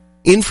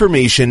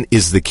 Information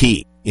is the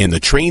key, and the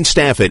trained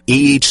staff at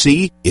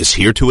AHC is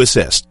here to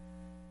assist.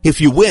 If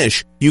you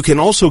wish, you can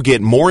also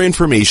get more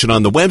information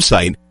on the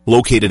website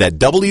located at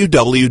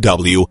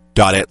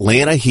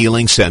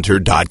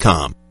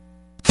www.atlantahealingcenter.com.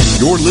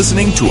 You're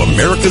listening to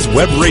America's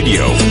Web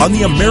Radio on the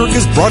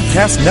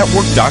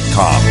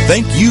AmericasBroadcastNetwork.com.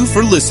 Thank you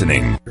for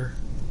listening.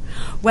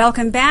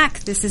 Welcome back.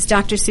 This is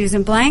Dr.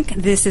 Susan Blank.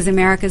 This is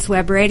America's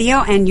Web Radio,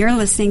 and you're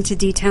listening to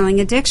Detailing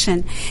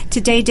Addiction.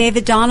 Today,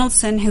 David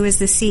Donaldson, who is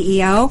the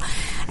CEO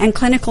and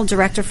Clinical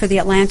Director for the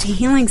Atlanta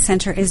Healing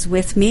Center, is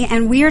with me,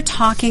 and we are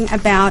talking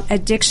about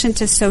addiction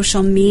to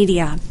social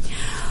media.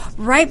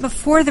 Right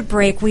before the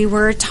break, we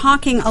were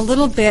talking a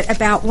little bit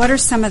about what are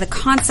some of the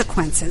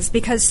consequences,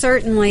 because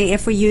certainly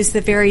if we use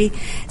the very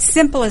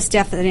simplest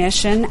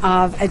definition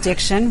of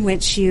addiction,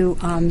 which you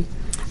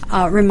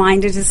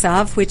reminded us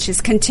of, which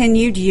is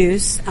continued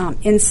use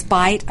in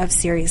spite of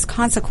serious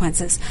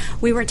consequences.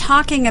 We were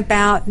talking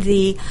about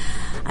the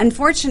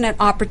unfortunate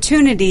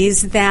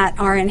opportunities that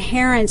are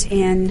inherent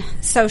in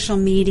social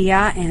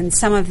media and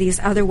some of these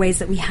other ways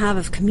that we have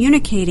of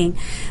communicating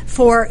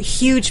for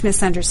huge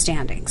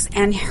misunderstandings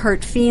and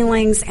hurt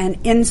feelings and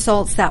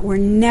insults that were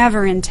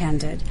never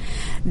intended,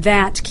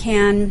 that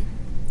can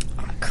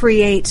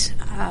create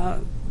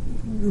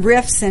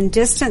rifts and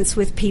distance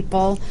with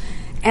people.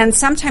 And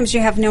sometimes you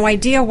have no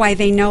idea why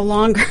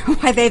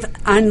they've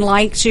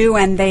unliked you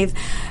and they've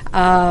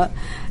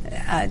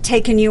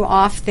taken you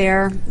off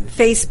their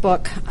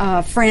Facebook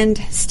friend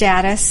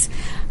status.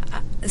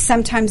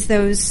 Sometimes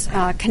those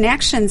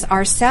connections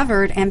are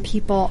severed, and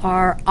people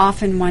are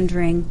often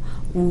wondering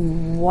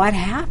what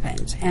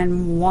happened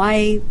and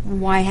why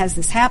has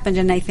this happened.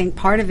 And I think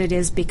part of it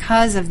is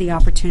because of the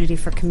opportunity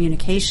for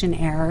communication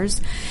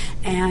errors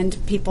and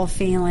people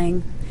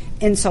feeling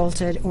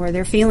insulted, or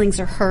their feelings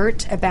are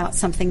hurt about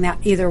something that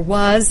either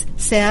was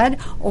said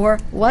or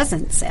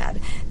wasn't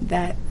said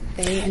that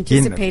they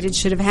anticipated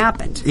should have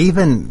happened.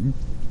 Even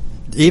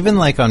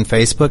like on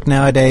Facebook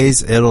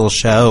nowadays, it'll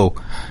show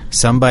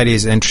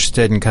somebody's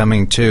interested in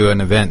coming to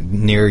an event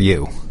near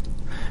you.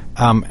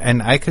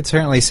 And I could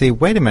certainly see,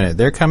 wait a minute,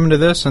 they're coming to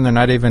this and they're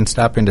not even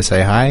stopping to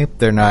say hi.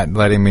 They're not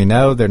letting me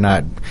know. They're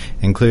not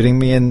including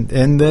me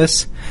in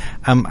this.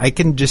 I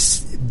can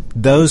just,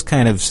 those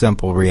kind of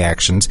simple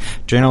reactions.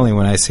 Generally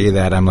when I see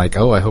that, I'm like,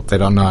 oh, I hope they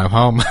don't know I'm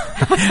home.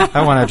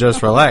 I want to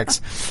just relax.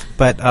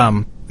 But,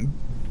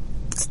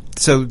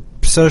 so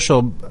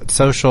social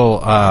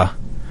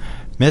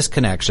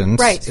misconnections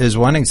is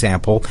one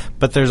example,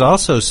 but there's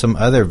also some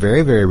other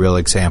very, very real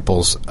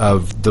examples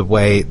of the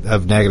way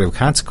of negative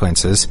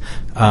consequences.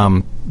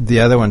 The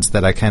other ones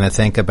that I kind of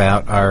think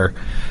about are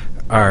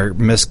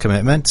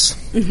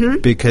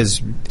miscommitments, because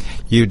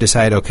you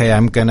decide, okay,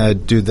 I'm going to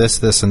do this,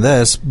 this, and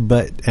this,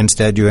 but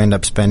instead you end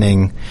up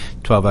spending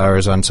 12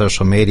 hours on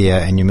social media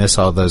and you miss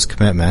all those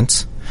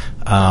commitments.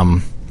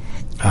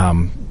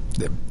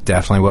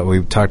 Definitely what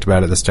we talked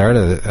about at the start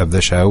of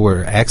the show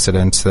were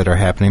accidents that are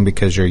happening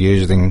because you're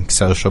using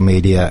social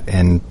media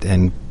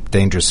in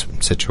dangerous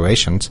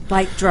situations.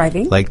 Like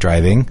driving.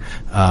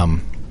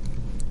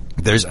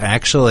 There's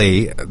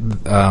actually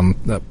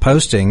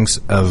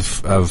postings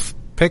of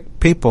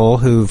people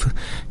who've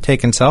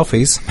taken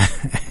selfies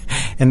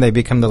and they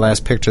become the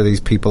last picture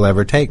these people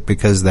ever take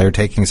because they're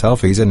taking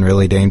selfies in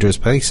really dangerous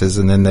places,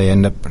 and then they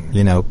end up,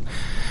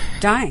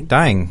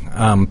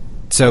 dying.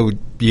 So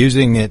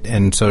using it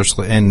in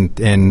social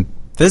in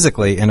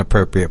physically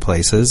inappropriate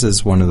places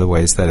is one of the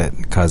ways that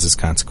it causes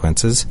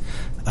consequences,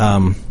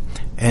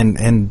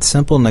 and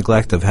simple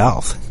neglect of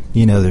health.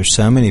 There's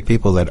so many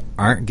people that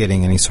aren't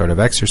getting any sort of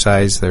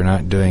exercise. They're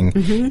not doing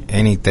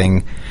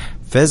anything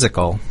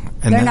physical,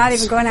 and they're not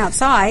even going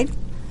outside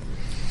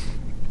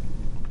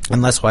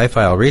unless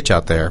Wi-Fi will reach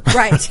out there.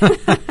 Right.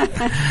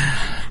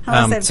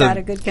 Unless they've got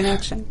a good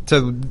connection.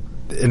 So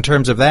in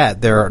terms of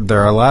that, there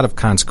are a lot of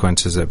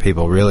consequences that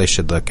people really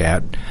should look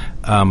at.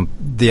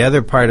 The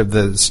other part of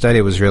the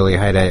study was really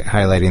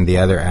highlighting the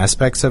other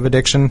aspects of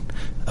addiction.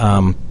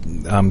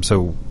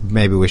 So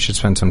maybe we should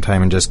spend some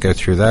time and just go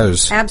through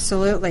those.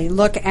 Absolutely.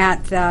 Look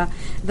at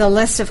the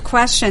list of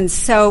questions.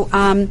 So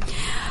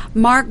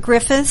Mark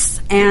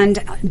Griffiths and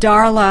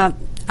Darla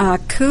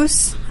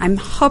Kuss, I'm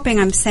hoping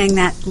I'm saying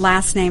that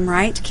last name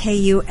right,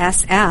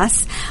 Kuss,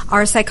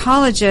 are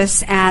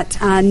psychologists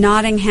at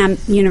Nottingham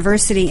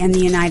University in the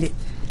United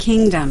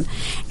Kingdom,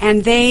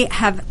 and they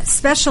have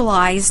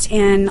specialized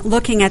in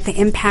looking at the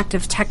impact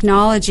of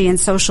technology and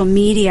social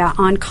media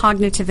on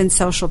cognitive and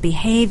social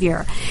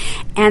behavior.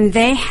 And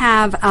they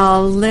have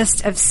a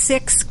list of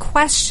 6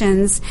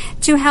 questions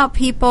to help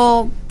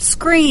people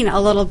screen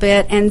a little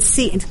bit and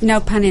see,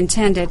 no pun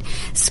intended,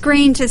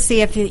 screen to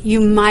see if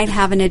you might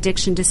have an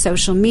addiction to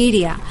social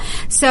media.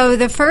 So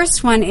the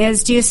first one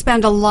is, do you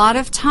spend a lot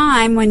of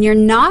time when you're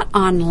not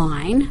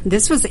online?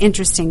 This was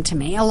interesting to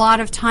me. A lot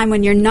of time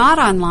when you're not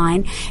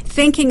online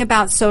thinking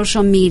about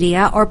social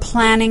media or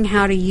planning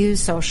how to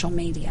use social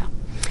media.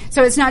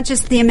 So it's not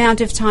just the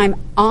amount of time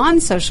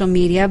on social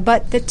media,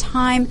 but the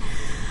time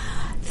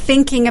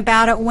thinking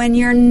about it when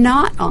you're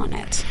not on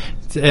it.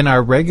 In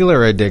our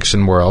regular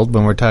addiction world,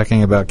 when we're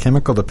talking about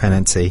chemical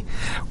dependency,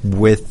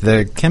 with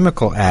the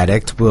chemical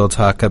addict, we'll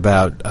talk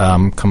about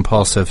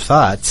compulsive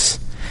thoughts,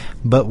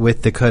 but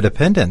with the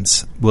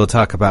codependents, we'll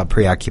talk about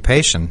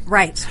preoccupation.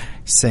 Right.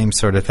 Same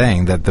sort of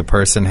thing, that the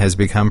person has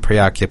become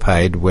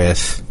preoccupied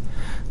with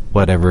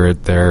whatever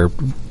they're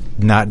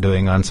not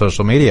doing on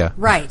social media.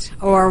 Right.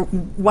 Or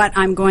what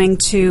I'm going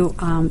to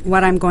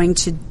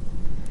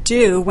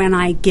do when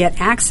I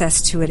get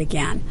access to it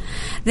again.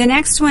 The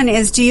next one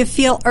is, do you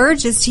feel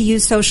urges to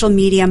use social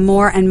media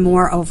more and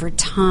more over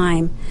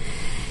time?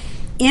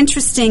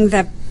 Interesting,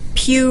 the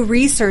Pew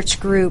Research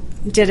Group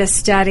did a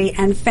study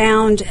and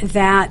found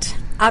that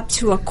up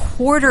to a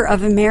quarter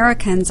of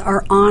Americans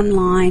are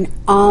online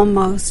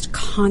almost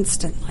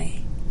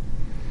constantly.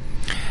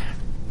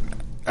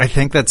 I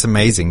think that's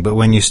amazing, but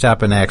when you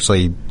stop and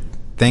actually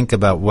think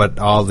about what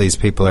all these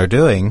people are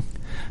doing,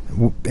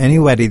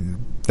 anybody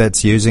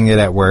that's using it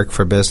at work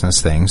for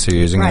business things, so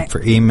using right. it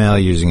for email,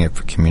 using it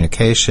for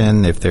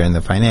communication. If they're in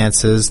the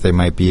finances, they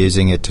might be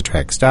using it to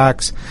track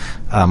stocks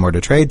or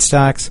to trade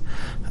stocks.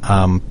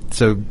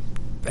 So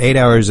 8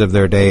 hours of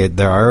their day,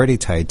 they're already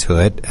tied to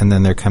it, and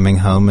then they're coming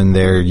home and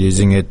they're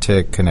using it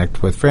to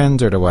connect with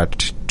friends or to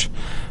watch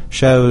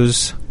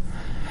shows.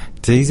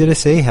 It's easy to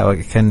see how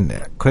it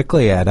can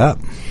quickly add up.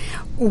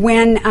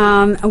 When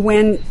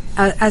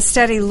a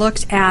study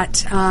looked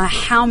at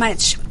how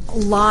much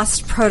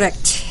lost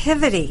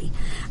productivity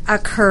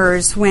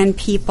occurs when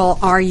people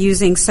are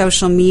using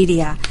social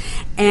media,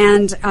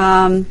 and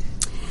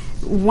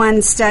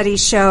one study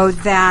showed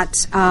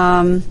that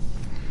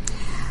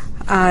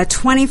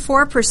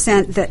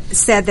 24% that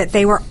said that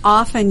they were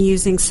often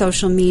using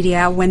social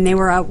media when they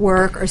were at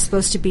work or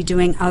supposed to be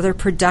doing other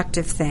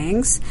productive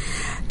things.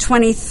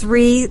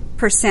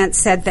 23%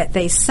 said that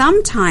they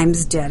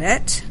sometimes did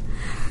it.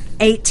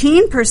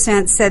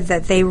 18% said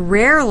that they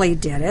rarely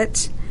did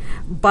it,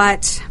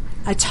 but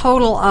a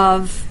total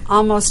of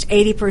almost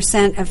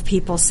 80% of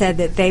people said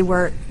that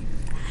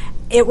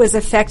it was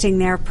affecting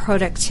their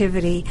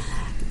productivity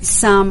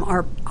some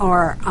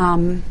or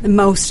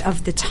most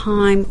of the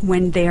time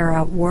when they're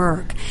at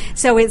work.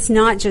 So it's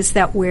not just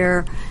that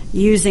we're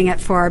using it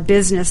for our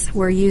business,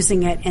 we're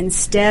using it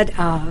instead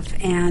of,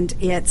 and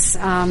it's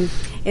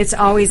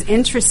always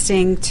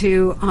interesting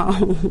to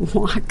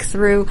walk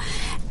through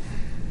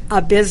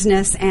a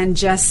business and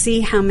just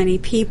see how many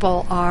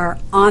people are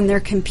on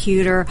their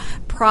computer,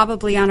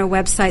 probably on a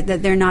website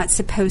that they're not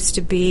supposed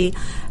to be,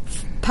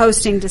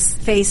 posting to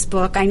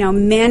Facebook. I know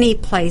many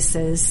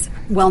places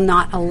will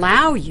not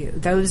allow you.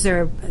 Those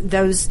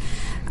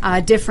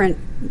different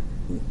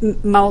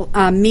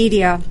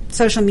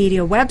social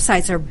media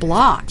websites are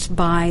blocked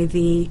by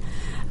the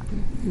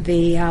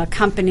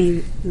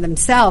company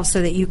themselves,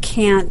 so that you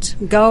can't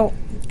go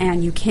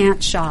and you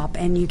can't shop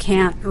and you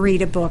can't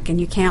read a book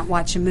and you can't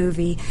watch a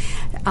movie.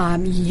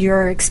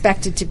 You're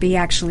expected to be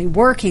actually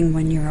working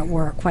when you're at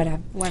work. What a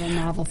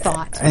novel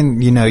thought.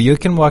 And, you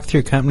can walk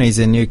through companies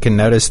and you can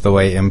notice the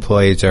way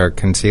employees are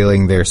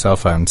concealing their cell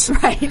phones.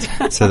 Right.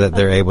 So that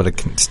they're able to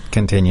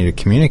continue to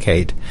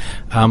communicate.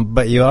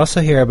 But you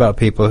also hear about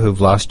people who've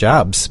lost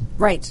jobs.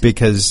 Right.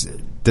 Because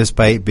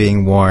despite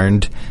being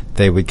warned,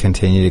 they would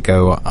continue to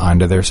go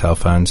onto their cell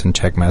phones and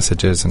check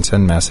messages and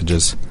send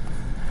messages.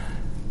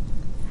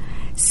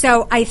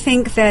 So I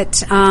think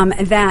that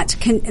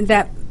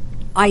that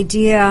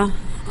idea,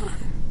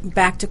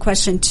 back to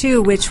question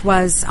 2, which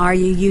was, are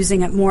you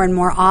using it more and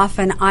more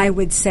often? I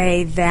would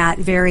say that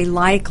very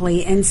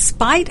likely, in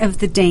spite of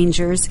the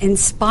dangers, in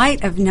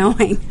spite of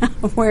knowing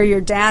where your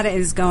data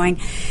is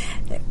going,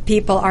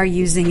 people are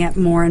using it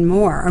more and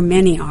more, or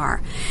many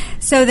are.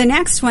 So the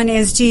next one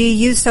is, do you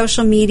use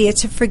social media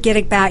to forget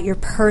about your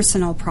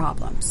personal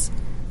problems?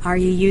 Are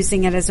you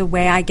using it as a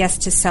way, I guess,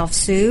 to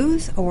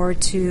self-soothe or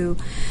to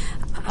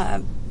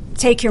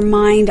take your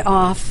mind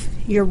off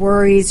your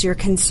worries, your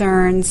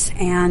concerns,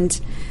 and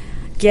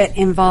get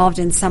involved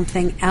in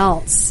something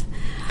else.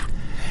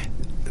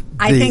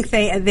 I think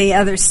the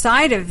other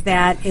side of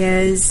that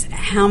is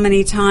how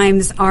many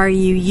times are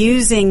you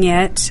using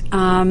it,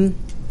 and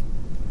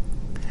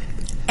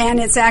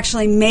it's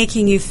actually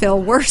making you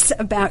feel worse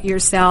about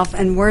yourself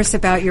and worse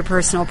about your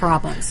personal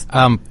problems.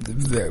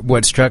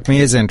 What struck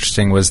me as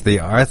interesting was the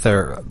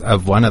author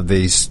of one of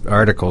these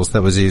articles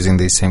that was using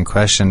these same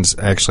questions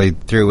actually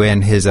threw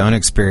in his own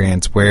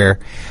experience where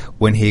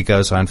when he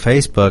goes on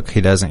Facebook, he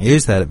doesn't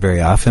use that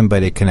very often,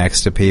 but he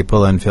connects to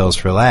people and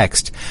feels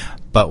relaxed.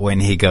 But when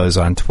he goes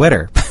on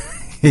Twitter,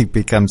 he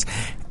becomes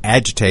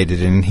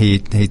agitated, and he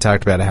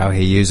talked about how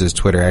he uses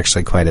Twitter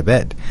actually quite a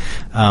bit.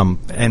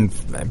 And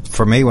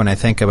for me, when I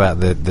think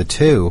about the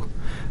two,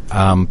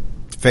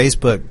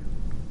 Facebook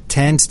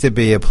tends to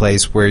be a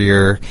place where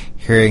you're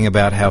hearing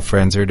about how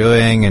friends are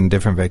doing and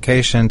different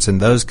vacations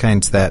and those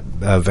kinds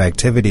of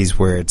activities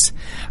where it's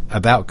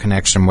about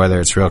connection, whether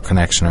it's real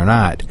connection or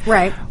not.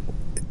 Right.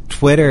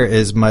 Twitter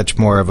is much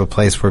more of a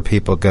place where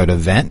people go to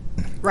vent.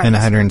 Right. In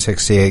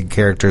 168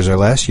 characters or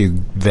less, you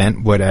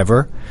vent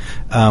whatever.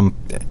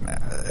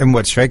 And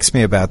what strikes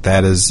me about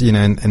that is,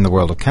 in the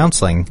world of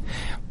counseling,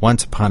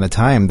 once upon a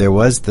time, there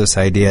was this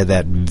idea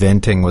that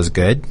venting was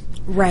good.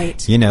 Right.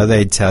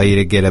 They'd tell you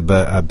to get a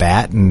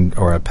bat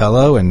or a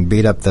pillow and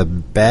beat up the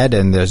bed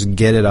and just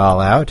get it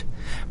all out.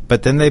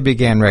 But then they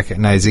began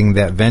recognizing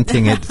that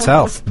venting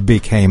itself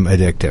became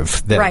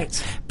addictive. That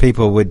right.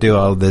 People would do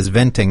all this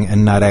venting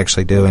and not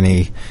actually do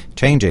any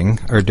changing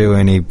or do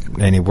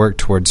any work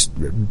towards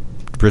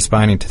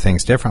responding to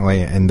things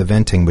differently, and the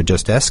venting would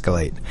just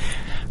escalate.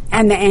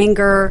 And the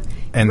anger,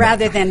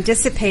 rather than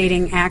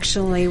dissipating,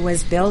 actually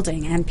was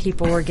building, and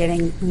people were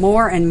getting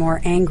more and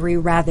more angry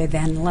rather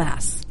than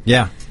less.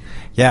 Yeah.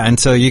 Yeah, and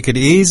so you could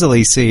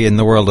easily see in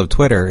the world of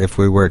Twitter, if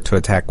we were to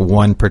attack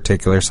one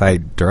particular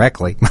site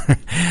directly,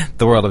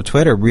 the world of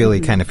Twitter really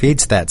kind of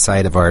feeds that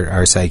side of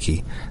our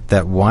psyche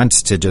that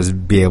wants to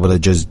just be able to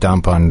just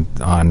dump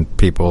on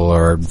people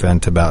or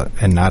vent about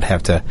and not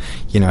have to,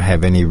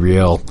 have any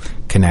real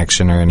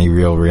connection or any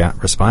real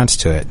response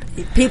to it.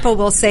 People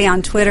will say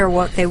on Twitter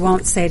what they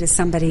won't say to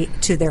somebody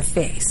to their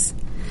face.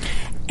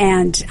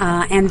 And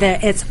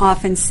it's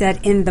often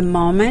said in the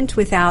moment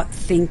without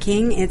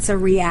thinking. It's a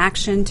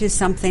reaction to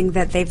something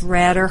that they've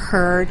read or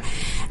heard.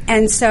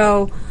 And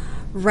so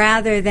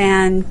rather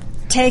than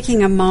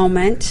taking a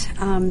moment,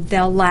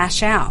 they'll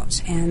lash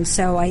out. And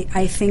so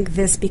I think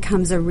this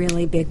becomes a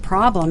really big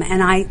problem.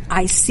 And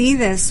I see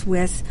this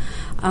with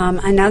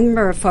a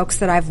number of folks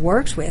that I've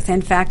worked with.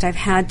 In fact, I've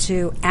had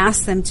to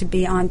ask them to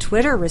be on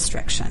Twitter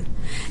restriction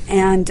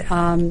and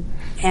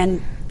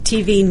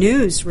TV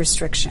news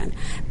restriction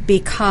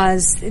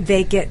because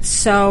they get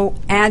so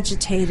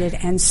agitated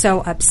and so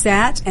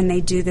upset, and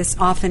they do this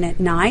often at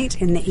night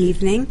in the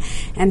evening,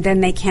 and then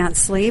they can't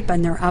sleep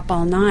and they're up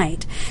all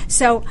night.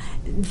 So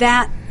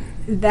that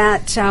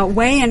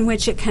way in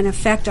which it can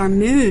affect our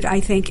mood,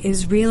 I think,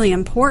 is really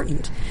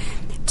important.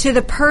 To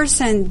the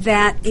person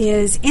that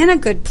is in a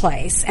good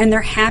place and they're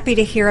happy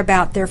to hear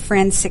about their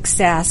friend's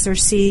success or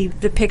see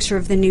the picture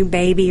of the new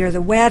baby or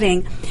the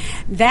wedding,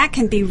 that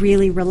can be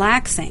really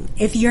relaxing.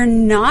 If you're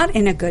not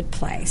in a good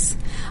place,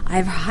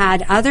 I've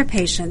had other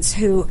patients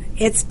who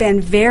it's been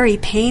very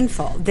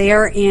painful.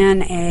 They're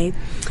in a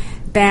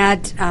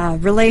bad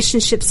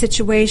relationship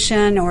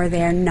situation or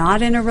they're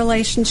not in a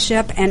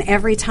relationship, and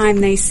every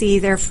time they see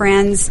their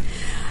friends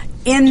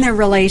in the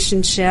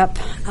relationship,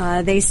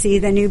 they see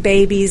the new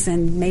babies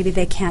and maybe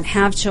they can't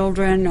have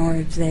children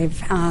or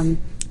they've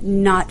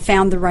not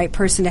found the right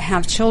person to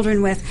have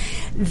children with,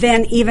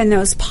 then even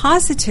those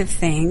positive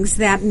things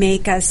that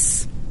make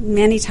us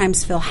many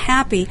times feel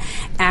happy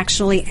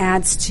actually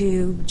adds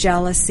to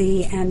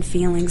jealousy and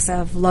feelings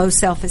of low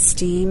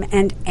self-esteem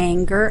and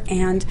anger.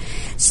 And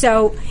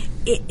so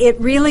it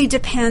really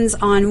depends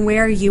on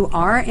where you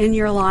are in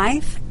your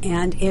life,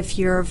 and if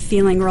you're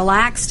feeling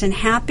relaxed and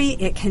happy,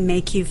 it can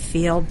make you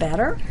feel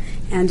better,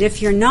 and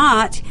if you're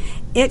not,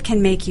 it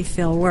can make you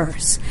feel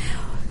worse.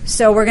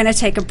 So we're going to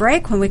take a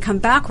break. When we come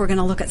back, we're going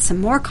to look at some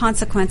more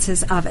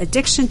consequences of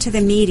addiction to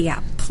the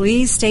media.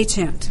 Please stay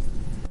tuned.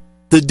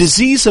 The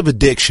disease of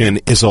addiction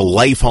is a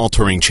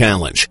life-altering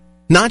challenge,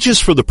 not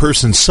just for the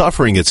person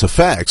suffering its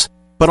effects,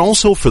 but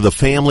also for the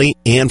family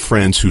and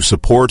friends who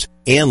support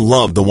and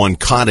love the one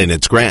caught in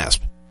its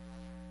grasp.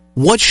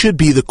 What should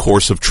be the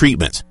course of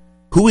treatment?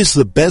 Who is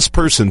the best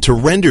person to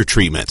render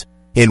treatment?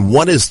 And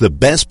what is the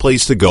best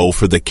place to go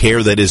for the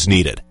care that is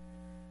needed?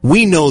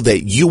 We know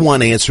that you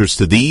want answers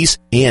to these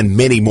and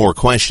many more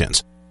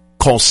questions.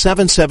 Call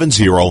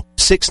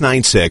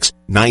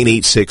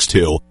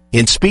 770-696-9862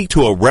 and speak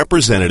to a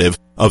representative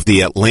of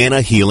the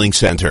Atlanta Healing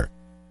Center.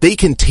 They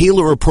can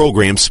tailor a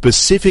program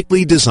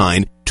specifically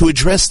designed to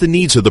address the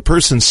needs of the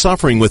person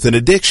suffering with an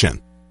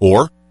addiction,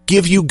 or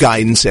give you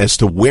guidance as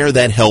to where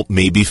that help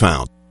may be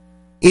found.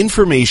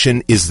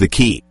 Information is the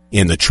key,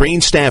 and the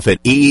trained staff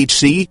at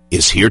AHC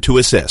is here to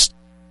assist.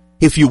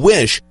 If you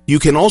wish, you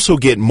can also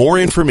get more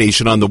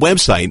information on the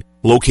website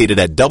located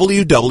at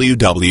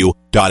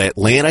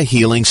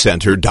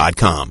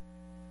www.atlantahealingcenter.com.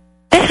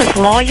 This is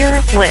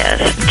Lawyer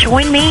Liz.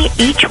 Join me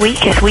each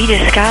week as we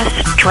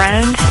discuss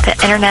drones, the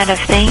Internet of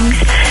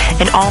Things,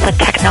 and all the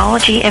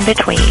technology in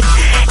between.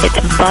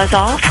 It's Buzz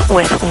Off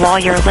with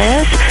Lawyer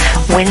Liz,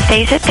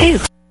 Wednesdays at 2.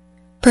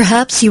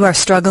 Perhaps you are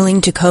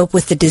struggling to cope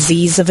with the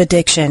disease of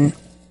addiction.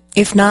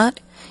 If not,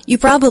 you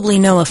probably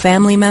know a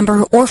family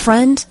member or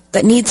friend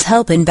that needs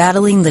help in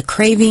battling the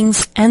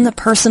cravings and the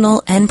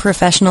personal and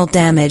professional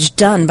damage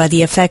done by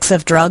the effects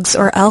of drugs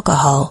or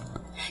alcohol.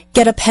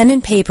 Get a pen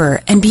and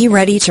paper and be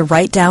ready to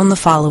write down the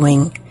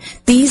following.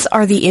 These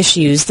are the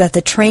issues that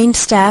the trained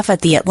staff at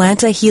the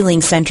Atlanta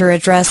Healing Center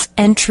address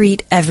and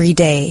treat every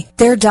day.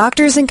 Their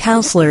doctors and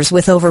counselors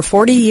with over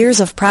 40 years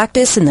of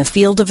practice in the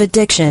field of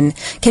addiction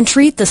can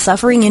treat the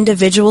suffering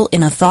individual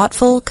in a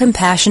thoughtful,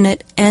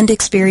 compassionate, and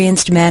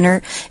experienced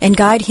manner and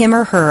guide him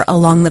or her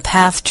along the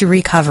path to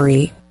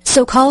recovery.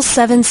 So call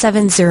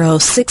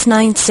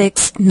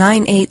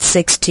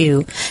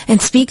 770-696-9862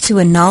 and speak to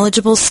a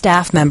knowledgeable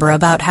staff member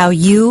about how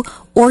you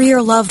or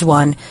your loved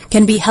one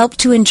can be helped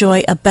to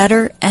enjoy a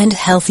better and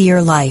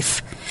healthier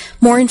life.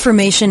 More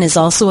information is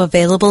also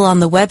available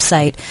on the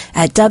website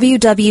at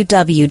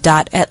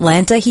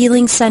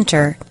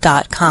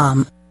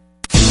www.atlantahealingcenter.com.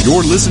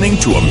 You're listening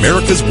to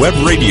America's Web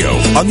Radio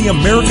on the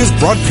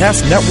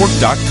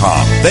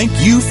AmericasBroadcastNetwork.com. Thank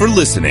you for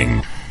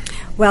listening.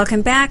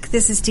 Welcome back.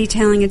 This is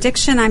Detailing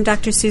Addiction. I'm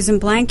Dr. Susan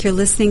Blank. You're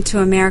listening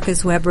to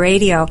America's Web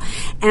Radio.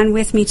 And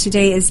with me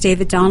today is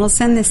David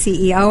Donaldson, the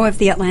CEO of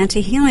the Atlanta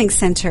Healing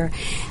Center.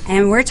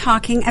 And we're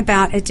talking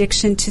about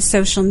addiction to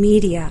social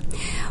media.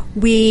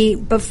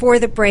 Before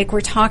the break,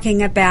 we're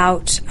talking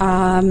about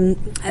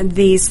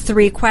these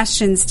 3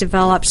 questions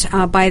developed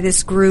by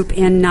this group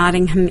in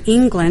Nottingham,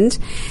 England.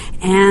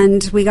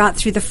 And we got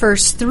through the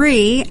first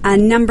 3.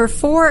 Number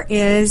 4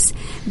 is,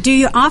 do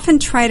you often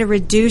try to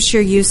reduce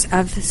your use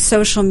of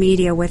social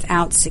media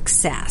without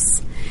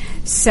success?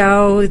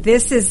 So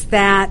this is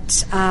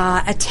that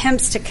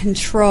attempts to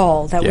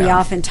control that we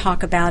often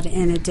talk about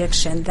in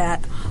addiction,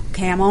 that,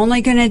 okay, I'm only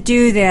going to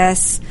do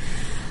this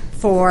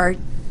for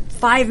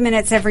 5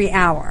 minutes every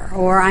hour,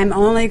 or I'm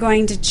only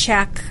going to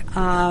check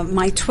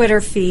my Twitter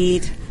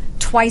feed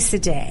twice a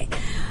day.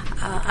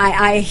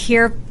 I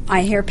hear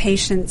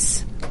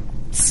patients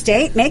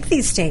make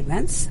these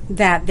statements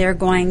that they're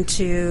going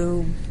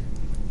to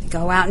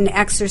go out and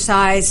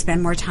exercise,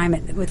 spend more time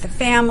with the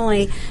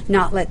family,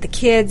 not let the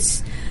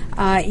kids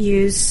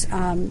use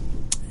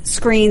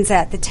screens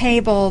at the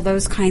table,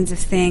 those kinds of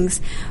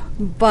things.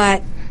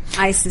 But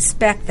I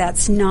suspect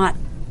that's not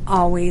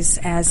always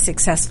as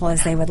successful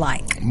as they would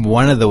like.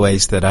 One of the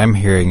ways that I'm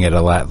hearing it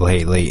a lot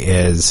lately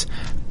is,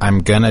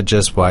 I'm going to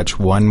just watch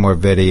one more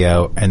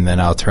video and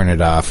then I'll turn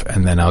it off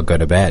and then I'll go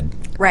to bed.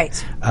 Right.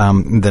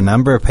 The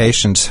number of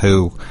patients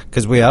who,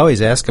 because we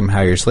always ask them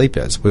how your sleep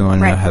is. We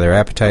want to know how their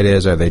appetite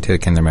is. Are they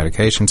taking their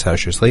medications?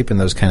 How's your sleep? And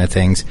those kind of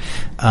things.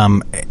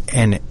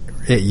 And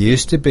it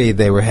used to be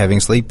they were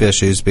having sleep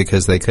issues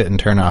because they couldn't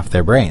turn off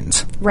their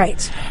brains.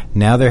 Right.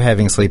 Now they're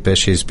having sleep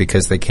issues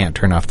because they can't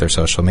turn off their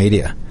social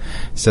media.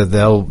 So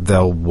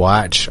they'll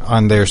watch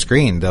on their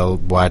screen. They'll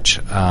watch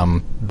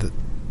the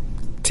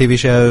TV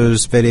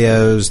shows,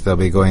 videos. They'll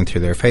be going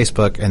through their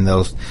Facebook, and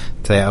they'll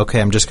say,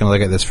 okay, I'm just going to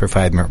look at this for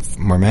 5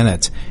 more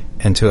minutes.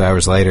 And 2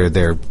 hours later,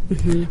 they're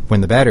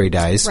when the battery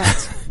dies,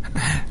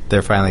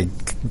 they're finally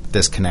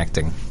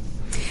disconnecting.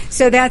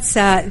 So that's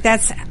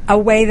a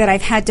way that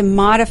I've had to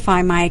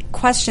modify my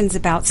questions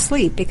about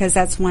sleep, because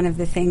that's one of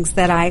the things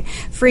that I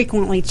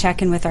frequently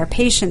check in with our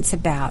patients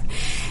about.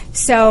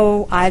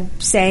 So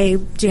I'd say,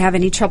 do you have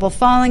any trouble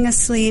falling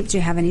asleep? Do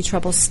you have any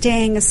trouble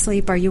staying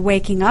asleep? Are you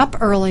waking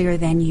up earlier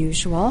than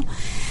usual?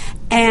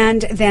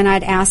 And then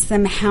I'd ask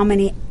them, how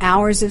many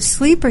hours of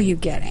sleep are you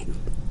getting?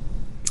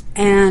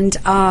 And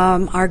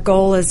our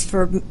goal is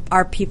for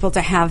our people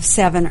to have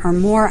 7 or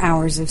more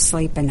hours of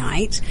sleep a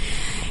night.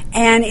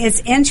 And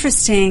it's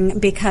interesting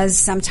because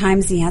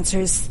sometimes the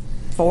answer is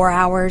 4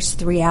 hours,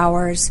 3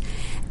 hours.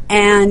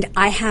 And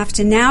I have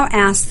to now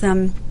ask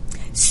them,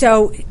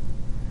 so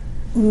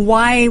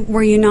why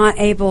were you not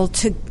able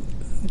to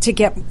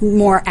get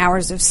more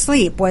hours of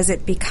sleep? Was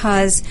it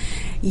because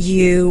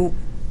you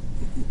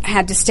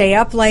had to stay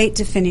up late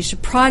to finish a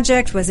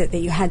project? Was it that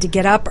you had to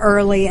get up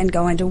early and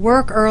go into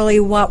work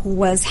early? What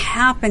was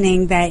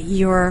happening that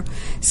your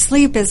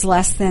sleep is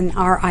less than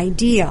our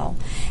ideal?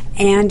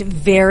 And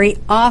very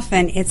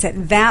often it's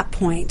at that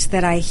point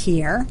that I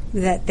hear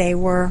that they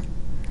were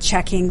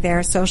checking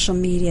their social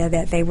media,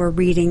 that they were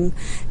reading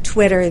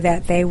Twitter,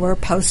 that they were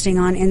posting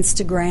on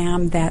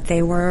Instagram, that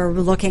they were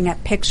looking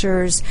at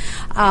pictures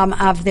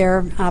of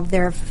their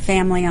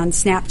family on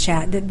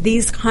Snapchat. That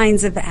these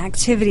kinds of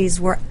activities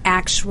were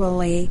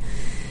actually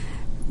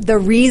the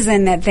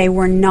reason that they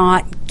were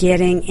not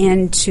getting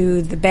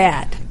into the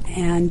bed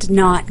and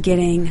not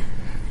getting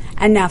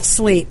enough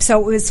sleep.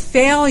 So it was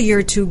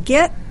failure to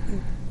get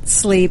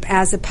sleep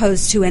as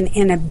opposed to an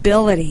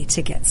inability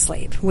to get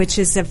sleep, which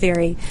is a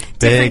very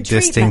big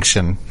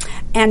distinction.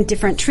 And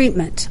different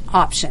treatment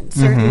options.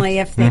 Certainly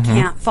if they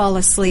can't fall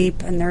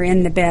asleep and they're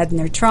in the bed and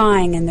they're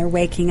trying and they're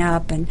waking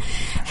up and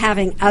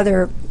having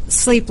other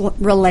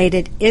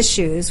sleep-related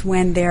issues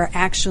when they're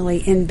actually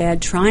in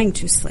bed trying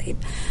to sleep,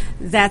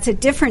 that's a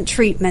different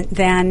treatment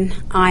than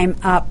I'm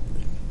up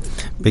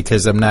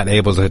because I'm not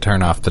able to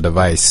turn off the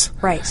device.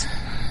 Right.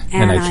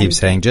 And I keep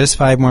saying, just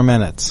 5 more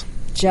minutes.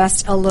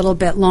 Just a little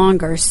bit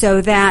longer.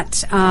 So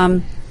that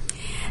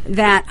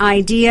that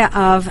idea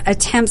of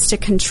attempts to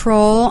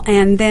control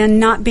and then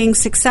not being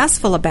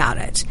successful about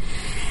it.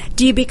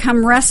 Do you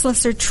become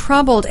restless or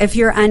troubled if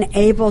you're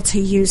unable to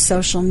use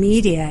social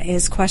media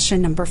is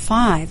question number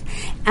 5.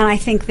 And I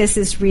think this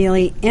is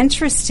really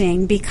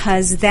interesting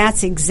because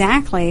that's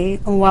exactly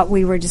what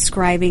we were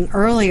describing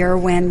earlier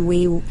when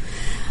we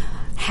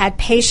had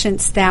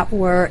patients that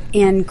were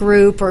in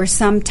group or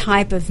some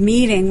type of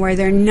meeting where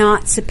they're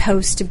not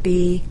supposed to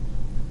be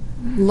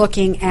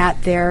looking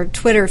at their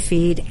Twitter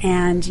feed,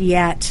 and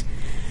yet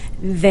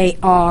they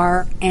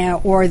are,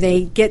 or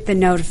they get the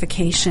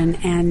notification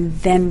and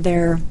then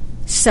they're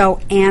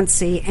so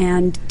antsy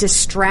and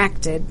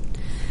distracted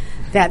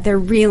that they're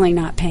really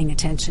not paying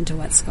attention to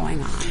what's going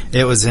on.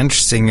 It was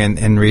interesting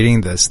in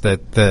reading this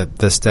that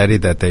the study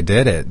that they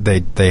did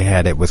they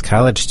had it with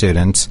college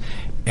students,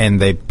 and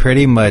they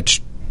pretty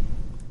much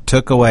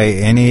took away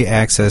any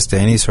access to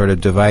any sort of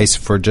device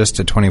for just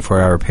a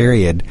 24-hour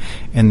period,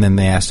 and then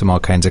they asked them all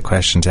kinds of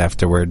questions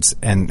afterwards,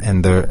 and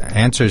the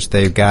answers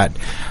they got: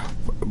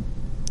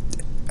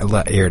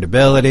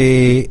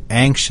 irritability,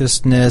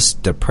 anxiousness,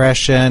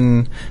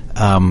 depression,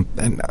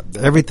 and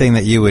everything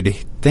that you would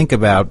think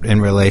about in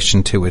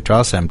relation to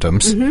withdrawal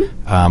symptoms,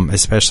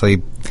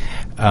 especially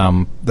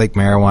like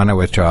marijuana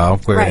withdrawal,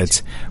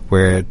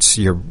 where it's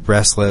you're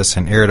restless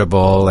and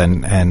irritable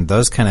and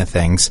those kind of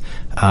things.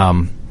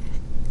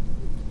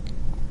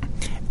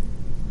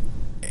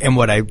 And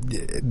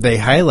they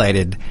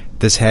highlighted,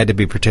 this had to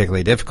be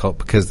particularly difficult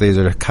because these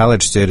are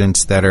college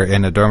students that are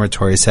in a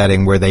dormitory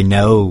setting where they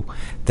know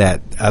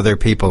that other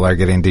people are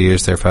getting to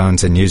use their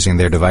phones and using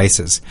their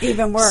devices.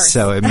 Even worse.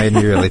 So it made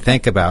me really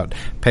think about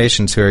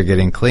patients who are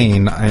getting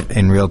clean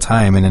in real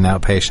time in an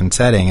outpatient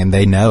setting, and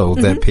they know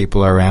that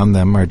people around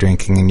them are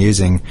drinking and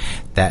using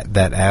that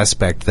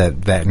aspect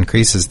that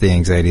increases the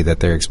anxiety that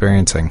they're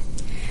experiencing.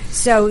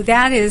 So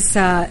that is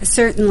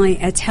certainly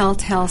a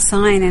telltale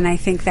sign, and I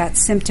think that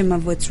symptom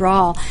of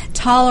withdrawal.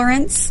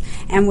 Tolerance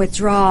and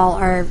withdrawal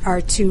are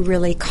two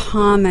really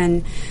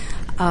common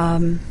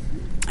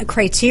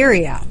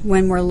criteria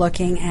when we're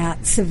looking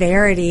at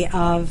severity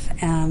of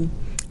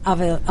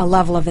a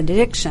level of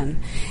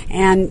addiction.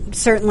 And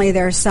certainly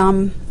there are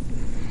some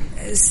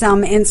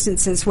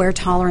instances where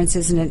tolerance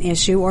isn't an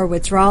issue or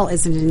withdrawal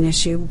isn't an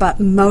issue,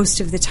 but most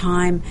of the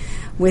time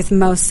with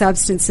most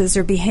substances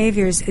or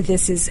behaviors,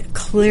 this is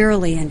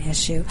clearly an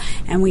issue.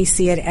 And we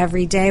see it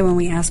every day when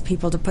we ask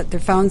people to put their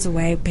phones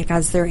away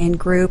because they're in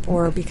group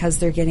or because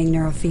they're getting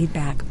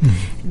neurofeedback.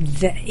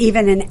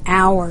 Even an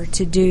hour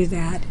to do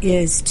that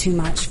is too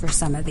much for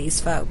some of these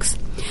folks.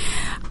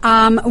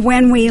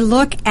 When we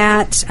look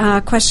at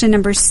question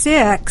number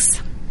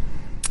 6,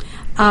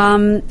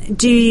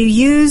 do you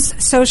use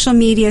social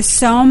media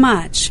so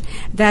much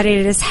that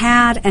it has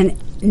had a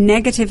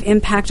negative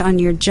impact on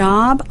your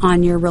job,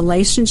 on your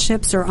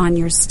relationships, or on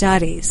your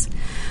studies?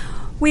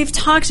 We've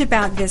talked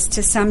about this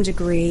to some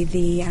degree,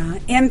 the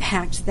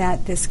impact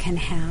that this can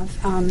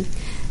have.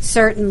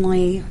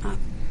 Certainly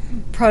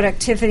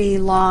productivity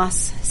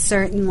loss,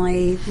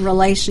 certainly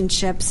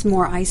relationships,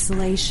 more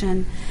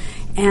isolation,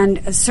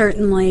 and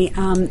certainly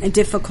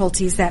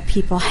difficulties that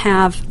people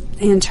have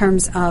in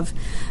terms of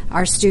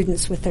our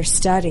students with their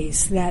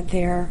studies, that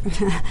they're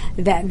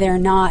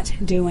not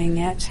doing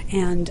it,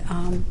 and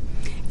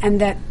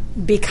that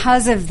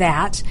because of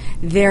that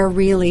they're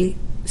really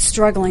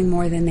struggling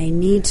more than they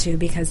need to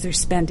because they're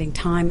spending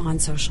time on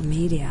social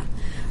media.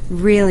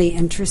 Really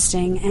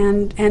interesting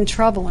and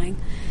troubling.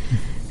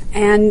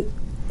 And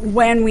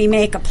when we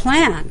make a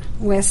plan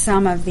with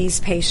some of these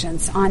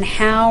patients on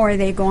how are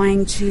they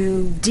going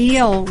to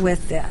deal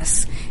with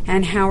this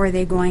and how are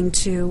they going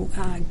to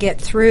get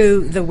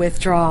through the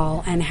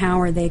withdrawal and how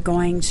are they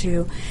going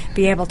to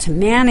be able to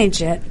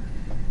manage it,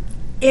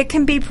 it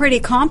can be pretty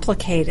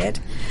complicated,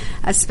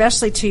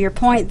 especially to your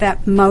point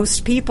that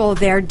most people,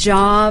 their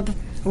job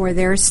or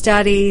their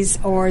studies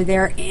or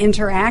their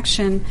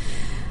interaction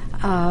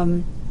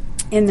in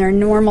their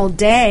normal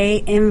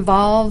day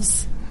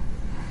involves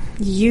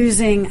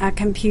using a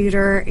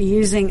computer,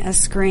 using a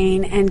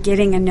screen, and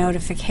getting a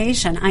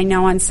notification. I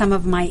know on some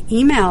of my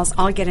emails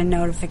I'll get a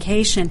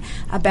notification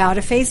about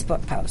a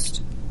Facebook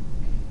post,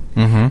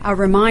 a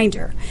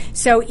reminder.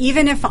 So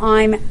even if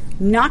I'm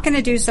not going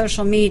to do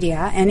social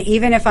media, and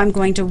even if I'm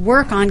going to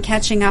work on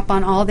catching up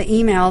on all the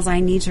emails I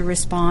need to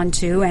respond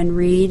to and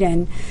read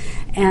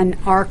and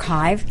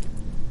archive,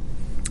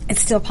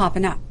 it's still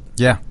popping up.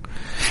 Yeah.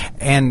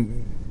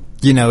 And,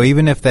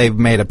 even if they've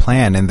made a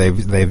plan and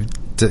they've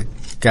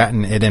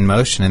gotten it in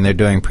motion and they're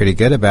doing pretty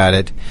good about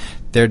it,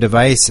 their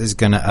device is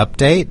going to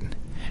update,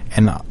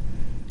 and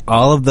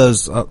all of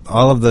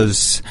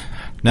those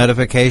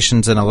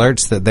notifications and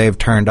alerts that they've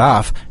turned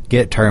off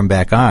get turned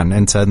back on,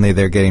 and suddenly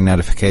they're getting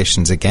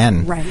notifications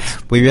again. Right.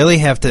 We really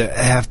have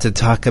to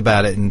talk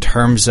about it in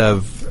terms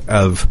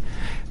of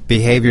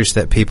behaviors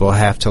that people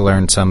have to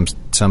learn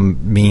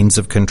some means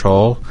of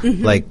control.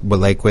 Like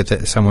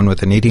with someone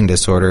with an eating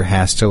disorder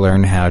has to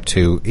learn how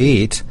to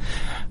eat,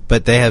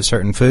 but they have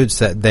certain foods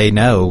that they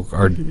know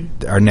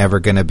are never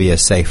going to be a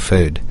safe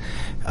food.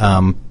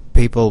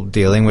 People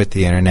dealing with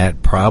the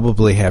internet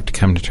probably have to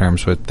come to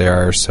terms with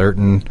there are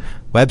certain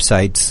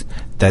websites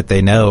that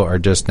they know are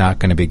just not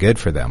going to be good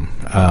for them,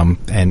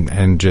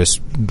 and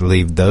just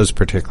leave those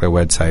particular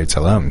websites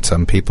alone.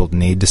 Some people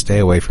need to stay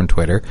away from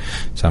Twitter.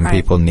 Some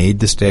people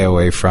need to stay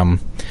away from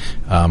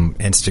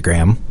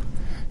Instantly.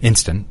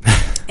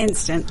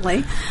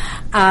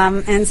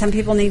 And some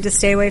people need to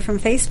stay away from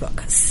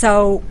Facebook.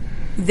 So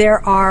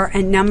there are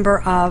a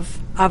number of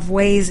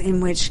ways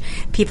in which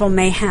people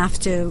may have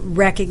to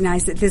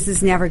recognize that this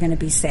is never going to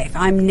be safe.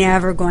 I'm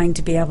never going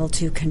to be able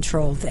to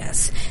control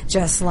this.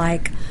 Just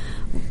like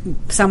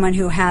someone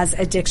who has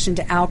addiction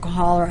to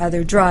alcohol or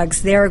other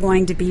drugs, there are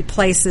going to be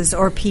places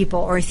or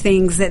people or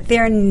things that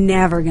they're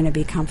never going to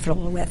be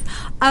comfortable with.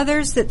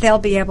 Others that they'll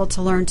be able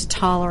to learn to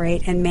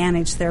tolerate and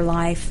manage their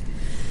life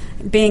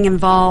being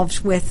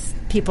involved with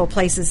people,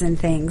 places, and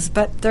things.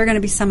 But there are going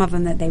to be some of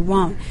them that they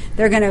won't.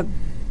 They're going to,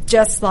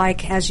 just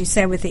like, as you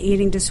said, with the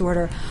eating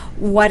disorder,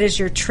 what is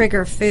your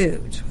trigger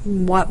food?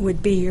 What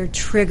would be your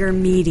trigger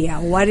media?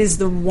 What is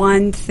the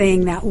one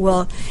thing that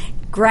will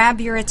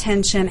grab your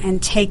attention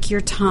and take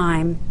your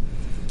time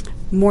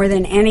more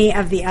than any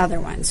of the other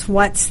ones?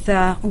 What's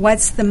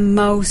the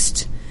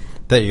most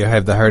that you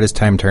have the hardest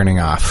time turning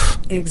off?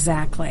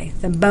 Exactly.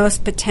 The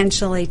most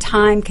potentially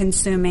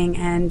time-consuming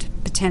and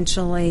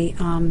potentially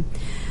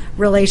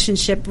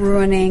relationship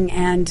ruining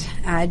and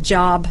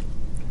job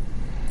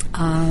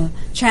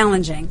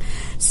challenging.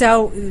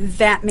 So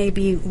that may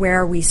be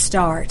where we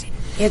start.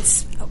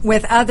 It's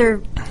with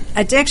other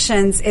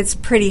addictions, it's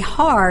pretty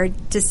hard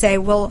to say,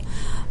 well,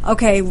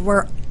 okay,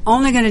 we're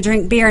only going to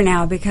drink beer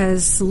now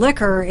because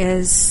liquor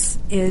is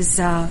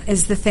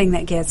the thing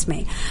that gets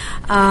me.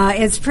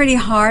 It's pretty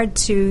hard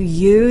to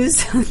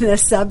use the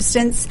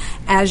substance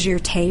as your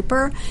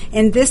taper.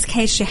 In this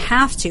case, you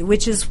have to,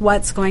 which is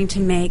what's going to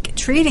make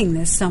treating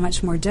this so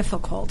much more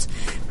difficult,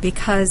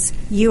 because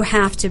you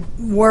have to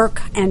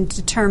work and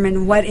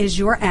determine what is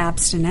your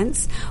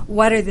abstinence,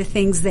 what are the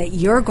things that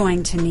you're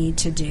going to need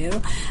to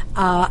do,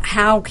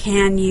 how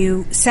can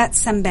you set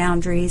some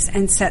boundaries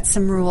and set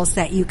some rules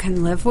that you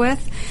can live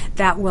with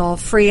that will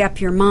free up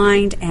your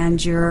mind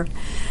and your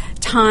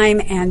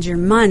time and your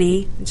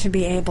money to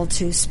be able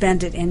to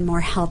spend it in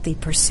more healthy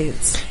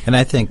pursuits. And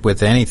I think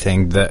with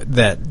anything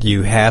that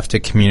you have to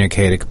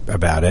communicate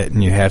about it,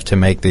 and you have to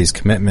make these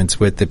commitments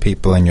with the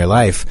people in your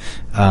life.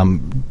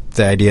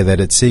 The idea that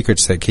it's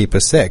secrets that keep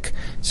us sick.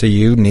 So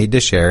you need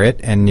to share it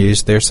and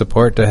use their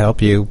support to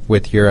help you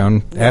with your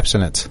own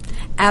abstinence.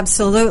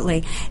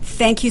 Absolutely.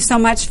 Thank you so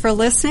much for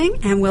listening,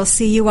 and we'll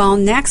see you all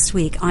next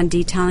week on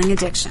Detailing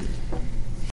Addiction.